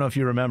this. I don't know if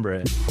you remember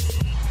it.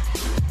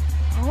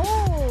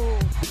 Oh.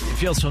 It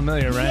feels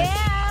familiar, right?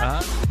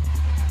 Yeah.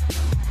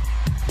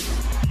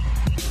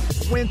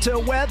 Winter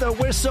weather,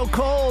 we're so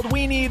cold,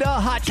 we need a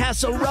hot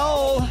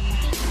casserole.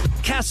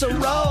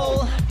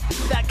 Casserole,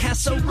 that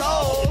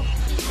casserole,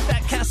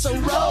 that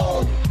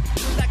casserole,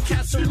 that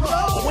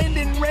casserole. Wind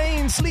and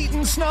rain, sleet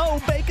and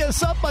snow, bake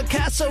us up a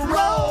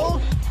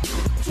casserole.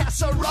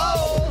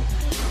 Casserole,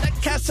 that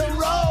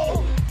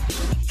casserole,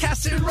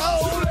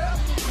 casserole.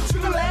 To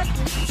the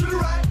left, to the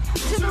right,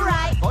 To the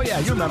right. Oh yeah,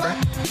 you remember.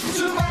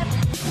 To the left.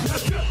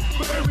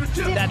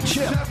 That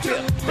chip,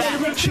 dip,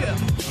 that chip,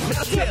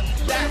 dip,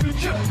 that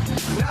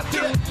chip,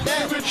 dip,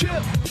 that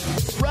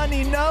chip.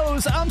 Runny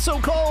nose, I'm so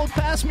cold,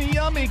 pass me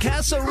yummy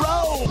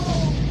casserole.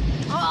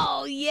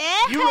 Oh,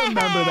 yeah. You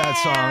remember that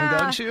song,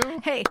 don't you?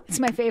 Hey, it's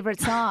my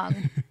favorite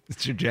song.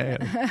 It's your jam.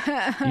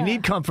 You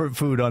need comfort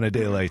food on a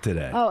day like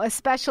today. Oh,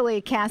 especially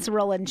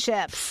casserole and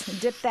chips.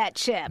 Dip that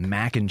chip.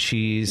 Mac and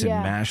cheese and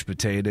Yeah. mashed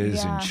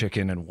potatoes Yeah. and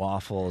chicken and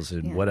waffles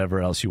and whatever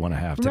else you want to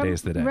have.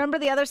 Today's the day. Remember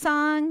the other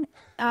song?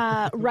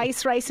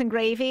 Rice, rice, and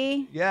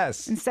gravy?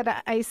 Yes. Instead of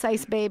ice,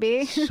 ice,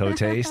 baby. So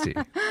tasty.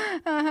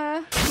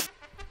 Uh-huh.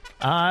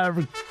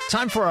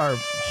 Time for our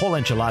whole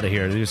enchilada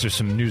here. These are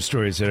some news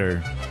stories that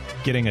are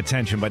getting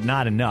attention, but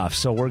not enough,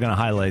 so we're going to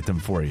highlight them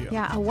for you.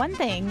 Yeah, one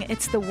thing,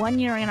 it's the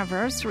 1-year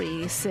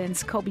anniversary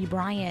since Kobe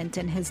Bryant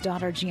and his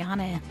daughter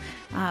Gianna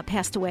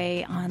passed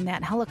away on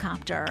that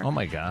helicopter. Oh,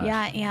 my gosh.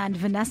 Yeah, and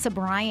Vanessa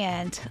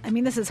Bryant, I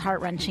mean, this is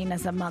heart-wrenching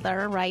as a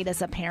mother, right,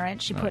 as a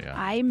parent. She put,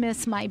 I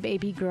miss my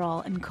baby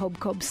girl and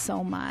Kobe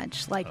so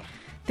much. Like,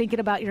 thinking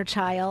about your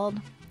child.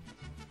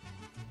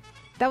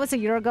 That was a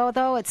year ago,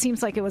 though. It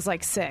seems like it was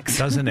like 6.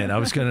 Doesn't it? I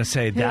was going to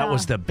say that Yeah.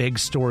 was the big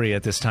story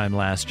at this time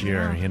last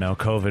year. Yeah. You know,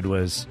 COVID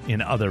was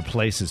in other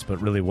places,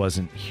 but really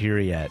wasn't here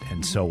yet.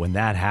 And so when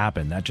that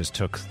happened, that just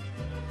took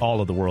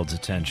all of the world's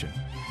attention.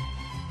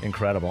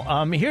 Incredible.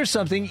 Here's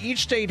something.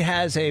 Each state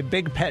has a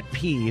big pet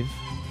peeve.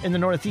 In the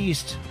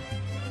Northeast,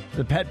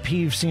 the pet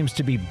peeve seems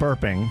to be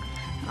burping.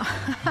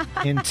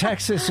 In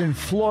Texas and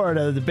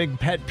Florida, the big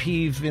pet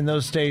peeve in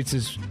those states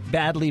is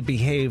badly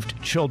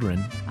behaved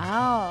children.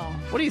 Oh.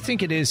 What do you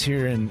think it is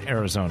here in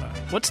Arizona?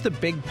 What's the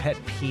big pet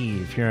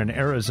peeve here in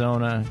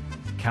Arizona,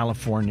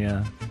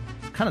 California,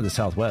 kind of the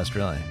Southwest,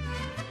 really?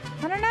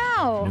 I don't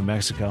know. New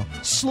Mexico.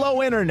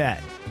 Slow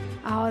internet.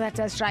 Oh, that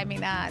does drive me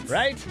nuts.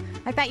 Right?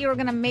 I thought you were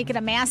going to make it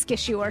a mask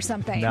issue or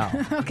something. No.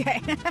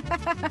 Okay.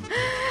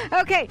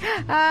 Okay.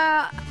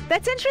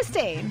 That's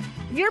interesting.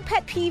 Your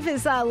pet peeve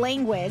is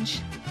language.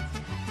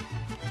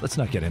 Let's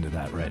not get into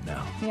that right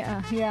now.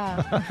 Yeah.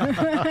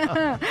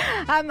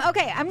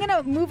 Okay, I'm going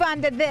to move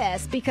on to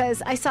this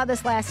because I saw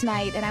this last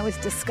night and I was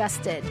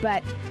disgusted.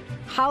 But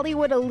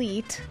Hollywood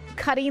elite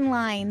cutting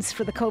lines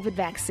for the COVID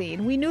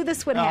vaccine. We knew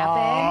this would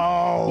happen.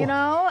 Oh. You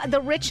know, the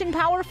rich and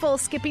powerful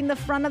skipping the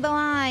front of the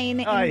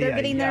line and they're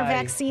getting their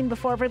vaccine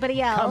before everybody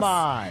else. Come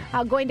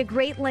on. Going to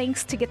great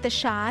lengths to get the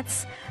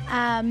shots.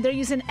 They're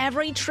using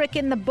every trick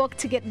in the book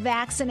to get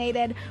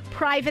vaccinated.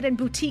 Private and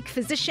boutique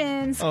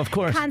physicians. Of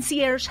course.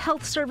 Concierge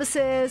health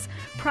services.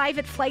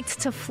 Private flights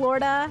to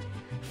Florida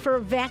for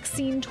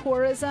vaccine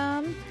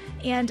tourism.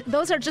 And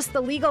those are just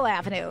the legal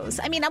avenues.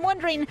 I mean, I'm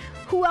wondering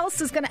who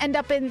else is going to end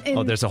up in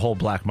There's a whole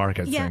black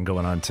market thing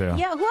going on, too.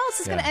 Yeah, who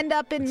else is going to end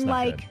up in,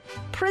 like,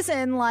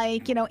 prison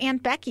like,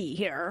 Aunt Becky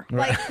here?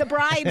 Right. Like, the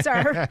bribes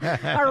are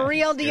a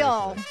real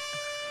deal.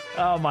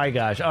 Oh, my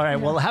gosh. All right,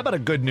 well, how about a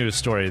good news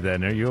story,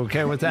 then? Are you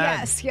okay with that?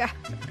 Yes, yeah.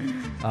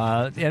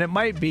 And it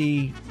might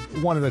be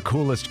one of the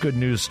coolest good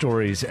news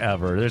stories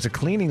ever. There's a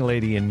cleaning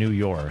lady in New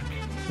York.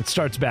 It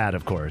starts bad,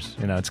 of course.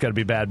 You know, it's got to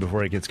be bad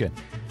before it gets good.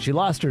 She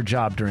lost her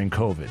job during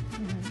COVID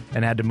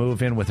and had to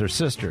move in with her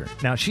sister.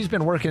 Now, she's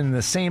been working in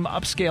the same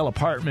upscale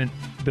apartment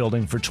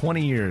building for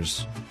 20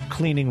 years,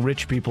 cleaning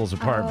rich people's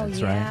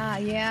apartments, right?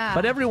 Yeah.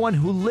 But everyone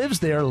who lives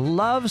there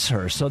loves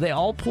her, so they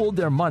all pooled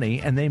their money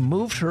and they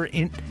moved her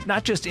in,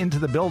 not just into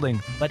the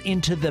building, but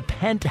into the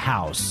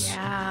penthouse.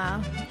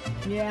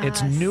 Yes.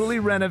 It's newly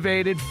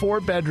renovated,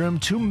 4-bedroom,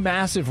 2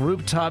 massive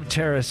rooftop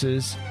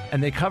terraces,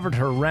 and they covered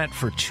her rent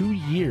for 2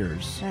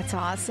 years. That's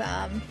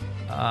awesome.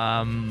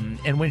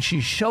 And when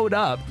she showed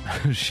up,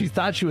 she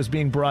thought she was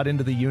being brought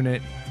into the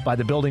unit by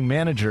the building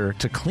manager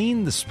to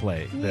clean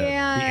the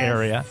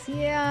area.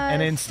 Yes.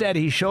 And instead,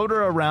 he showed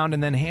her around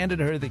and then handed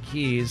her the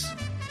keys,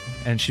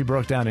 and she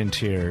broke down in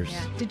tears.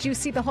 Yeah. Did you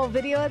see the whole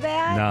video of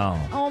that? No.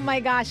 Oh my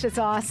gosh, it's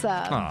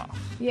awesome. Oh.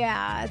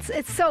 Yeah,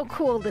 it's so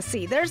cool to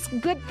see. There's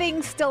good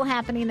things still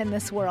happening in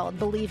this world.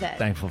 Believe it.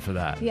 Thankful for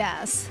that.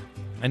 Yes.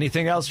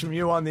 Anything else from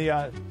you on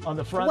the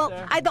front Well,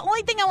 there? the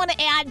only thing I want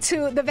to add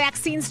to the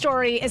vaccine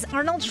story is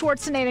Arnold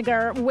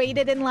Schwarzenegger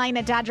waited in line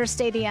at Dodger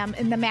Stadium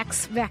in the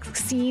Max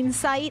vaccine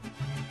site,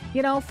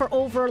 for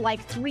over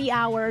 3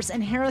 hours.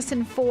 And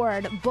Harrison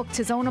Ford booked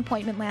his own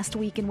appointment last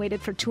week and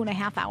waited for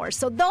 2.5 hours.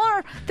 So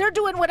they're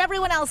doing what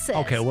everyone else is.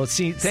 Okay, well,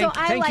 see,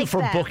 thank you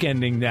for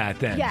bookending that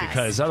then, Yes.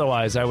 because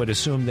otherwise I would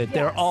assume that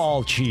they're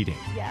all cheating.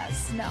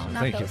 Yes, no,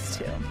 not Thank you those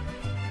for two.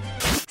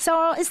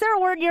 So is there a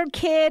word your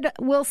kid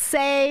will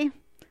say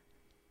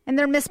and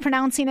they're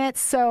mispronouncing it,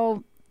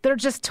 so they're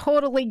just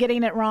totally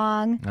getting it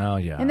wrong? Oh,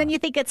 yeah. And then you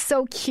think it's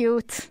so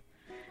cute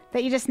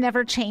that you just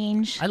never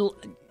change.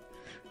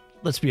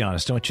 Let's be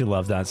honest, don't you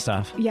love that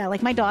stuff? Yeah,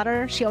 like my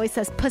daughter, she always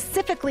says,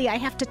 specifically, I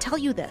have to tell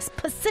you this,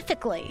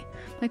 specifically.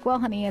 Like, well,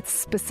 honey, it's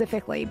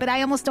specifically. But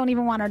I almost don't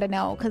even want her to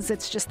know because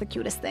it's just the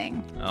cutest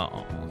thing.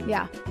 Oh.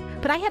 Yeah.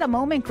 But I had a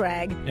moment,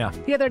 Greg,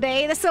 the other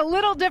day. This is a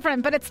little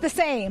different, but it's the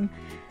same.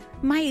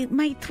 My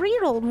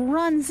 3-year-old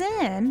runs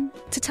in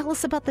to tell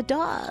us about the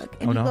dog.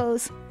 And he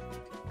goes,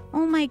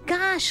 oh my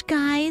gosh,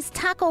 guys,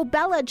 Taco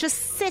Bella just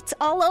sits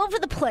all over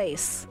the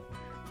place.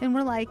 And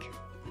we're like,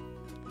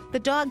 the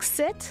dog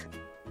sit?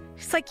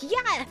 He's like,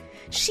 yeah,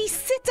 she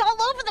sits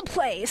all over the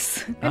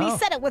place. And he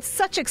said it with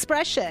such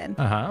expression.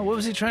 Uh-huh. What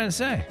was he trying to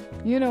say?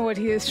 You know what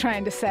he is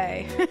trying to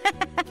say.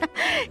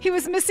 He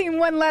was missing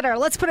one letter.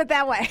 Let's put it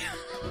that way.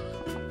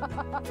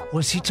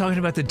 Was he talking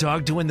about the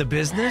dog doing the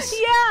business?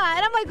 Yeah,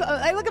 and I'm like,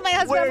 I look at my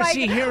husband. Where I'm is like,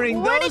 he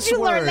hearing where those did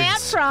you learn that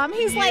words? from?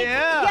 He's like,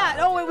 yeah.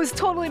 Oh, it was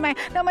totally my.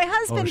 Now my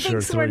husband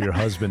thinks throw your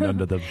husband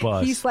under the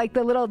bus. He's like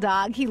the little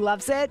dog. He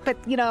loves it, but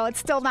it's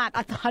still not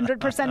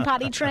 100%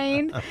 potty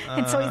trained,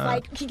 and so he's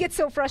like, he gets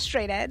so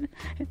frustrated,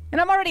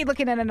 and I'm already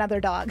looking at another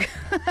dog.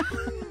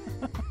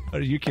 Are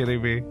you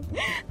kidding me?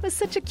 It was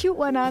such a cute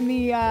one on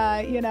the,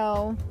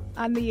 on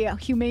the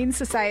Humane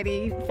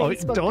Society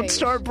Facebook don't page.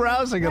 start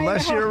browsing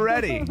unless I know. you're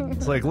ready.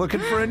 It's like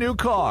looking for a new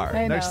car.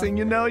 I Next know. thing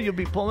you know, you'll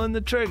be pulling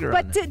the trigger.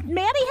 But did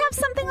Maddie have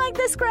something like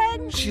this,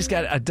 Greg? She's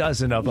got a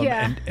dozen of them.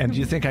 Yeah. And do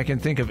you think I can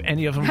think of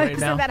any of them right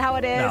now? Isn't that how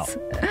it No. is?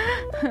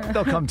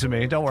 They'll come to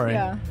me. Don't worry.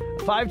 Yeah.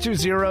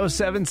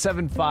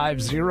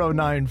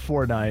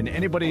 520-775-0949.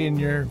 Anybody in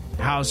your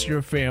house,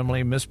 your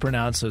family,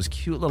 mispronounce those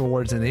cute little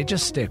words and they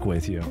just stick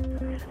with you.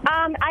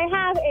 I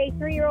have a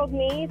 3-year-old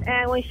niece,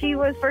 and when she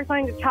was first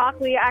learning to talk,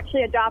 we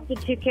actually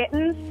adopted 2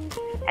 kittens.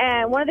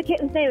 And one of the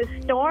kittens' name is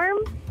Storm,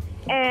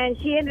 and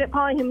she ended up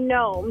calling him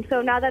Gnome.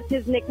 So now that's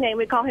his nickname.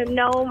 We call him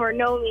Gnome or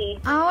Nomi.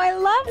 Oh, I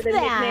love as a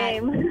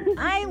that. nickname.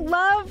 I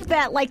love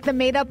that, like the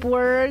made-up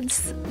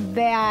words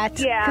that,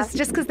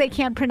 just because they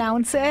can't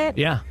pronounce it.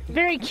 Yeah.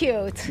 Very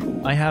cute.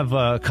 I have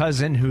a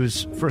cousin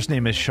whose first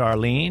name is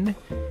Charlene,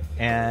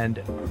 and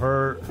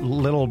her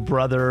little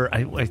brother,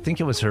 I think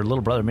it was her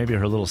little brother, maybe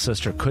her little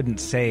sister, couldn't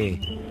say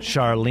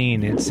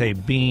Charlene, it'd say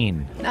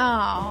Bean.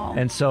 Oh.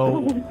 And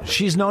so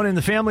she's known in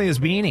the family as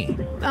Beanie.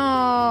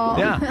 Oh.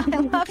 Yeah. I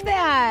love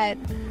that.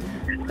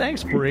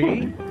 Thanks,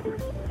 Bree.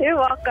 You're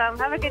welcome.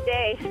 Have a good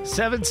day.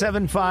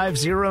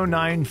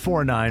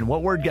 775-0949.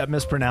 What word got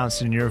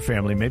mispronounced in your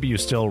family? Maybe you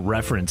still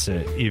reference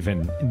it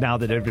even now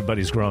that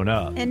everybody's grown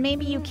up. And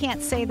maybe you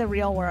can't say the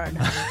real word.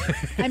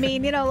 I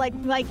mean,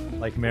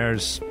 Like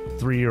Mare's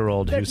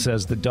 3-year-old who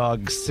says the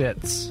dog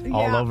sits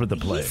all over the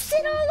place.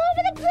 Sit all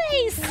over the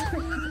place.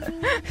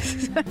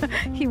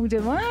 He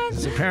did what?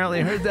 He's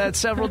apparently heard that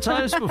several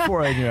times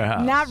before in your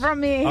house. Not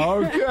from me.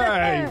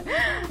 Okay.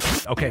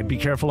 Okay, be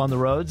careful on the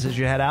roads as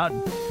you head out.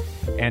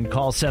 And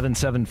call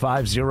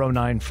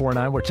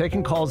 775-0949. We're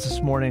taking calls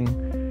this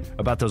morning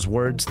about those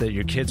words that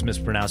your kids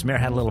mispronounce. Mare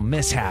had a little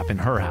mishap in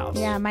her house.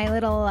 Yeah, my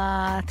little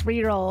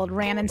 3-year-old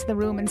ran into the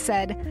room and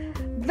said,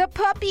 the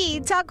puppy,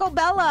 Taco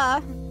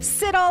Bella,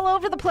 sit all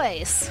over the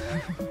place.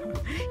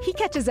 He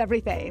catches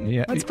everything.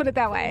 Yeah. Let's put it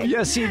that way.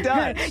 Yes, he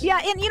does.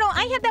 Yeah, and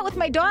I had that with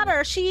my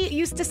daughter. She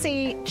used to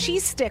say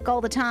cheese stick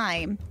all the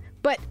time.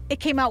 But it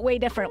came out way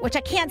different, which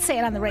I can't say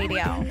it on the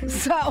radio.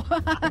 So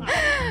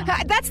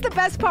that's the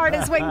best part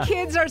is when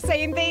kids are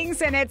saying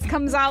things and it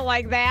comes out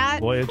like that.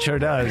 Boy, it sure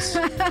does.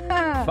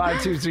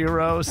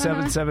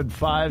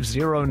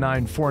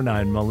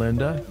 520-775-0949.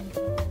 Melinda?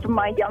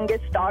 My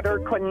youngest daughter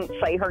couldn't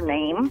say her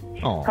name.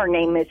 Oh. Her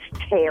name is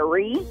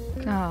Terry.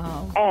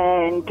 Oh.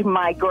 And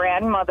my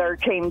grandmother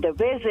came to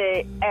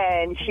visit,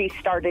 and she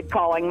started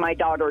calling my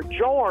daughter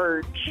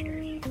George.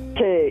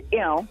 to,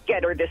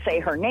 get her to say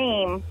her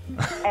name.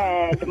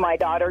 And my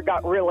daughter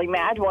got really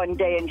mad one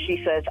day, and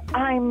she says,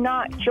 "I'm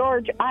not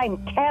George,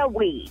 I'm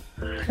Kelly."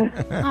 So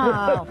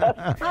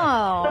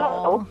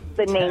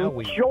the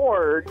name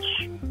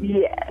George,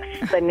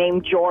 yes, the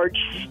name George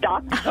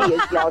stuck. She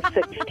is now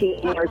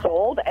 16 years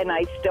old, and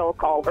I still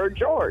call her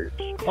George.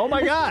 Oh,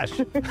 my gosh.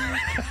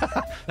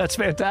 That's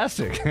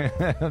fantastic.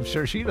 I'm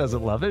sure she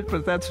doesn't love it,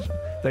 but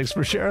thanks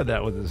for sharing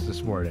that with us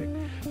this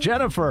morning.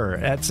 Jennifer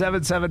at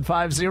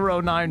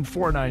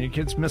 7750949. Your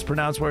kids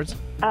mispronounce words?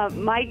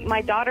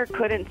 My daughter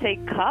couldn't say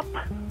cup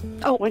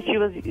when she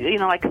was,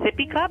 like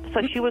sippy cup,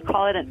 so she would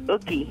call it an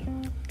ookie.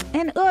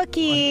 An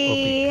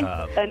ookie.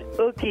 An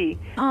ookie.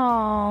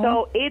 Oh.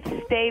 So it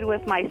stayed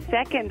with my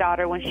second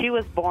daughter when she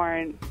was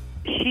born.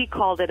 She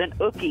called it an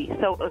ookie.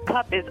 So a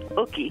cup is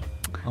ookie.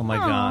 Oh, my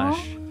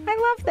gosh.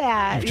 I love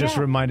that. You've just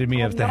reminded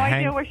me of the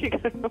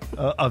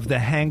of the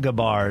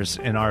hanga-bars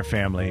in our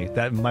family.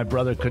 That my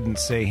brother couldn't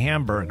say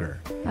hamburger,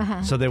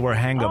 so they were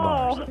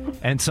hanga-bars.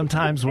 And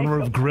sometimes when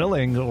we're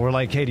grilling, we're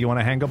like, "Hey, do you want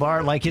a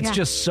hanga-bar?" Like it's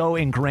just so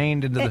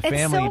ingrained into the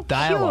family so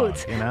dialogue.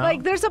 Cute. You know?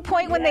 Like there's a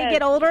point when they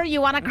get older, you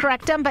want to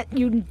correct them, but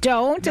you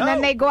don't, and then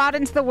they go out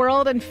into the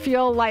world and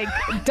feel like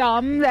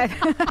dumb. That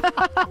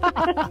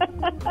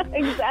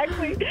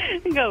exactly.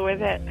 Go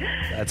with it.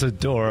 That's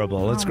adorable.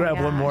 Let's grab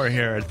one more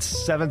here.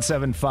 It's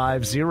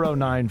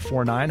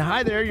 7750949.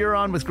 Hi there, you're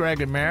on with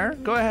Greg and Mare.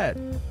 Go ahead.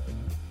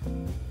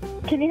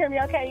 Can you hear me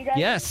okay, you guys?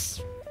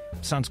 Yes.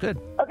 Sounds good.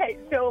 Okay,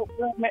 so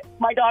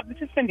my daughter, this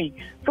is Cindy.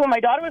 So when my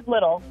daughter was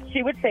little,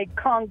 she would say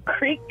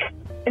concrete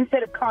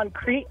instead of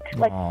concrete,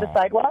 like the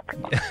sidewalk.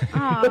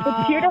 But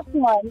the beautiful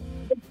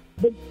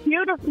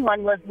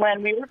one was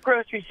when we were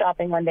grocery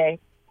shopping one day,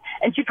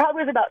 and she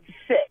probably was about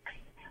 6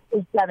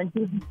 or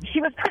 7.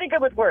 She was pretty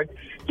good with words.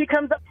 She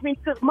comes up to me and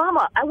says,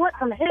 "Mama, I want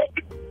some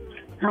hick."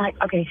 I'm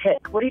like, "Okay,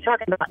 hick. What are you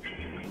talking about?"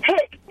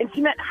 Hick. And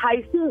she meant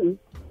high C,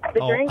 the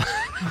drink.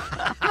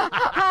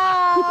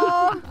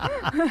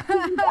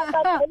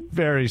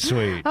 Very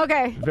sweet.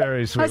 Okay.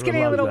 Very sweet. I was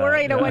getting a little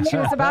worried at what she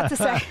was about to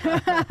say.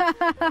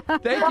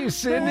 Thank you,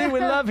 Cindy. We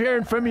love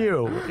hearing from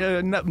you.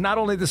 Not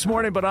only this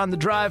morning, but on the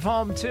drive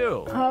home,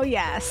 too. Oh,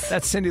 yes.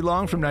 That's Cindy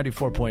Long from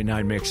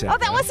 94.9 Mix FM. Oh,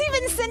 that wasn't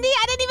even Cindy?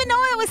 I didn't even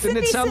know it was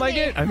Cindy. Didn't it sound like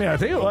it? I mean, I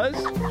think it was.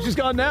 She's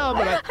gone now,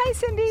 but hi,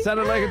 Cindy.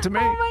 Sounded like it to me.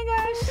 Oh, my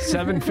gosh.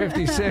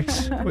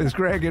 7:56 with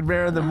Greg and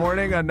Bear in the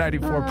morning on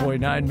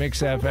 94.9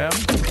 Mix FM.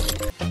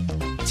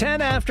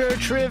 10 after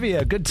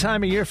trivia. Good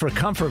time of year for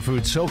comfort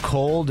food. So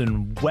cold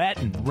and wet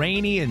and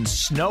rainy and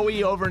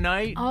snowy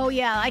overnight. Oh,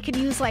 yeah. I could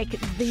use like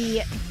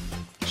the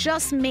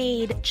just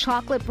made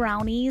chocolate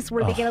brownies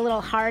where they get a little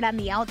hard on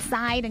the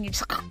outside and you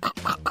just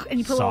and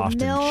you put soft a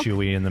little milk. And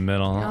chewy in the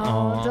middle.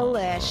 Oh,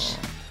 delish.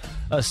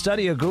 A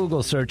study of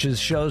Google searches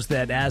shows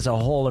that as a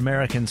whole,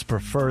 Americans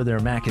prefer their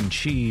mac and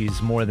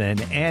cheese more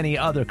than any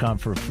other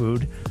comfort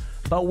food.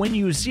 But when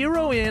you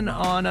zero in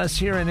on us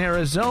here in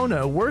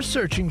Arizona, we're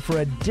searching for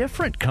a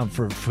different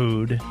comfort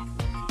food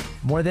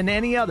more than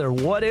any other.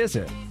 What is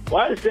it?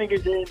 Well, I was thinking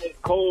during this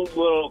cold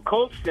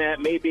snap,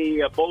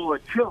 maybe a bowl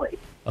of chili.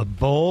 A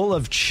bowl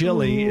of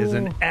chili is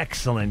an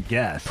excellent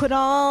guess. Put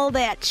all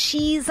that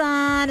cheese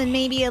on and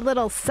maybe a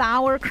little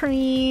sour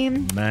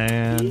cream.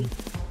 Man.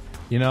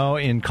 You know,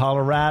 in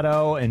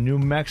Colorado and New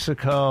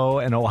Mexico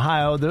and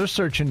Ohio, they're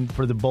searching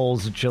for the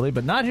bowls of chili,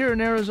 but not here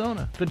in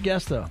Arizona. Good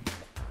guess, though.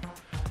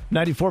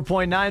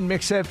 94.9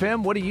 Mix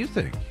FM, what do you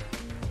think?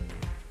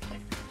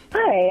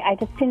 Hi, I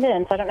just tuned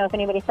in, so I don't know if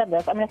anybody said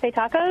this. I'm going to say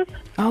tacos.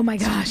 Oh, my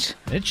gosh.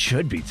 It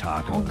should be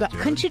tacos. Oh, God.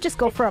 Couldn't you just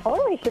go for a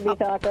totally should be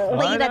tacos.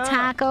 plate of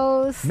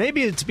tacos?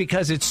 Maybe it's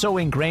because it's so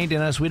ingrained in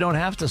us we don't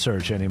have to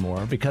search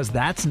anymore, because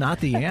that's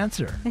not the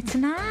answer. It's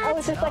not. Oh,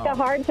 is this like a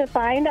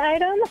hard-to-find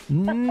item?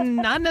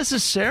 Not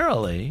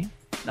necessarily.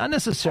 Not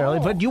necessarily,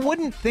 but you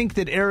wouldn't think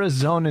that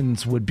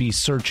Arizonans would be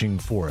searching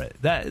for it.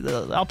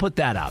 I'll put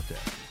that out there.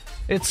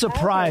 It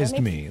surprised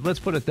me. Let's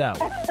put it that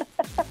way.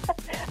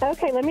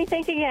 Okay, let me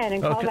think again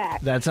and call back.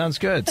 That sounds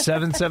good.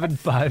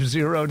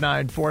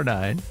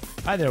 7750949.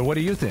 Hi there. What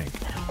do you think?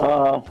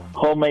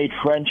 Homemade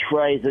French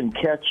fries and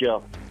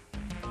ketchup.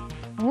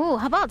 Ooh,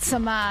 how about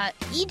some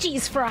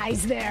E.G.'s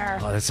fries there?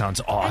 Oh, that sounds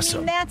awesome.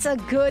 I mean, that's a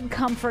good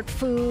comfort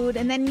food.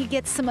 And then you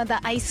get some of the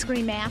ice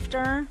cream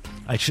after.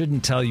 I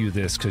shouldn't tell you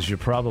this because you're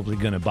probably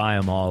going to buy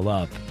them all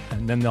up,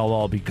 and then they'll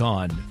all be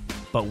gone.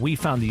 But we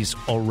found these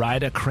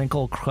Ore-Ida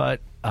crinkle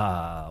cut,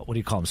 what do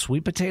you call them,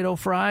 sweet potato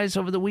fries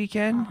over the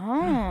weekend.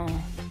 Oh.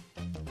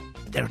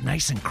 They're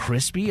nice and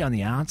crispy on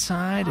the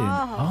outside, and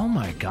oh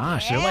my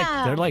gosh,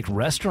 they're like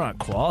restaurant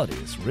quality.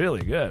 It's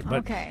really good.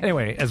 But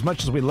anyway, as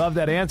much as we love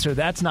that answer,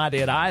 that's not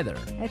it either.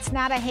 It's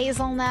not a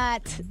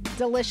hazelnut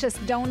delicious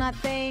donut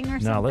thing or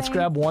something? No, let's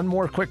grab one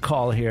more quick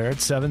call here at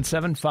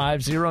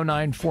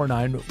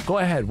 7750949. Go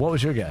ahead. What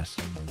was your guess?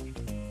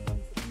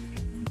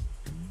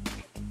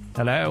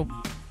 Hello?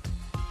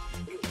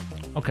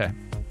 Okay.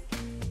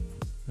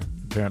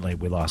 Apparently,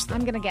 we lost them.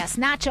 I'm going to guess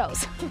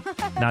nachos.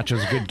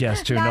 Nachos, a good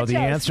guess, too. No, the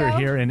answer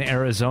here in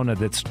Arizona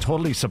that's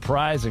totally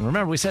surprising.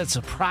 Remember, we said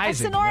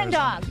surprising. It's an orange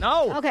dog.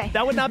 No, okay.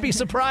 That would not be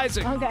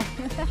surprising. Okay.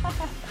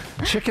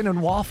 Chicken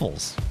and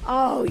waffles.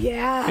 Oh,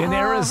 yeah. In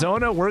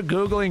Arizona, we're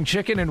Googling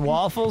chicken and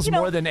waffles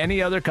more than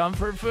any other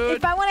comfort food.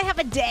 If I want to have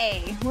a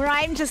day where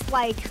I'm just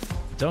like...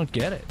 Don't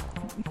get it.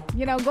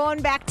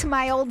 Going back to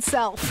my old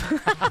self.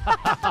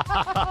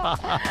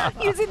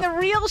 Using the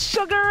real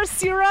sugar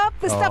syrup,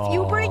 the stuff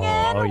you bring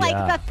in, like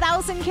the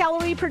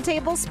 1,000-calorie per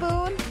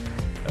tablespoon.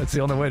 That's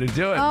the only way to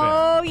do it,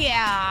 Oh,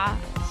 yeah.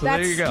 So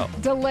there you go.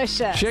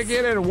 Delicious.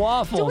 Chicken and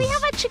waffles. Do we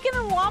have a chicken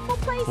and waffle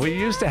place We here?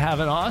 used to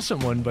have an awesome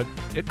one, but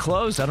it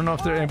closed. I don't know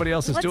if anybody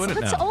else is doing it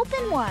now. Let's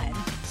open one.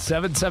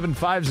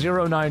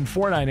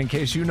 7750949 in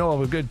case you know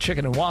of a good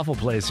chicken and waffle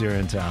place here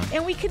in town.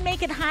 And we can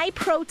make it high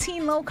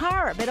protein, low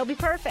carb. It'll be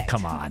perfect.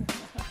 Come on.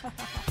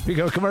 We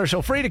go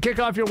commercial free to kick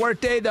off your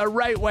workday the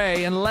right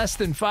way in less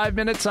than 5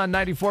 minutes on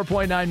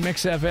 94.9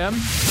 Mix FM.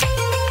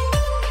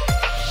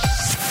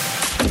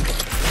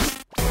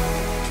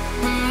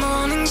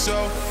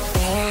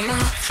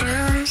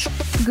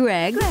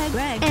 Greg,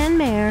 and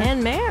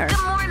Mare.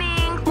 Good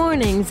morning.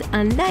 Mornings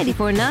on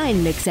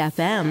 94.9 Mix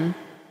FM.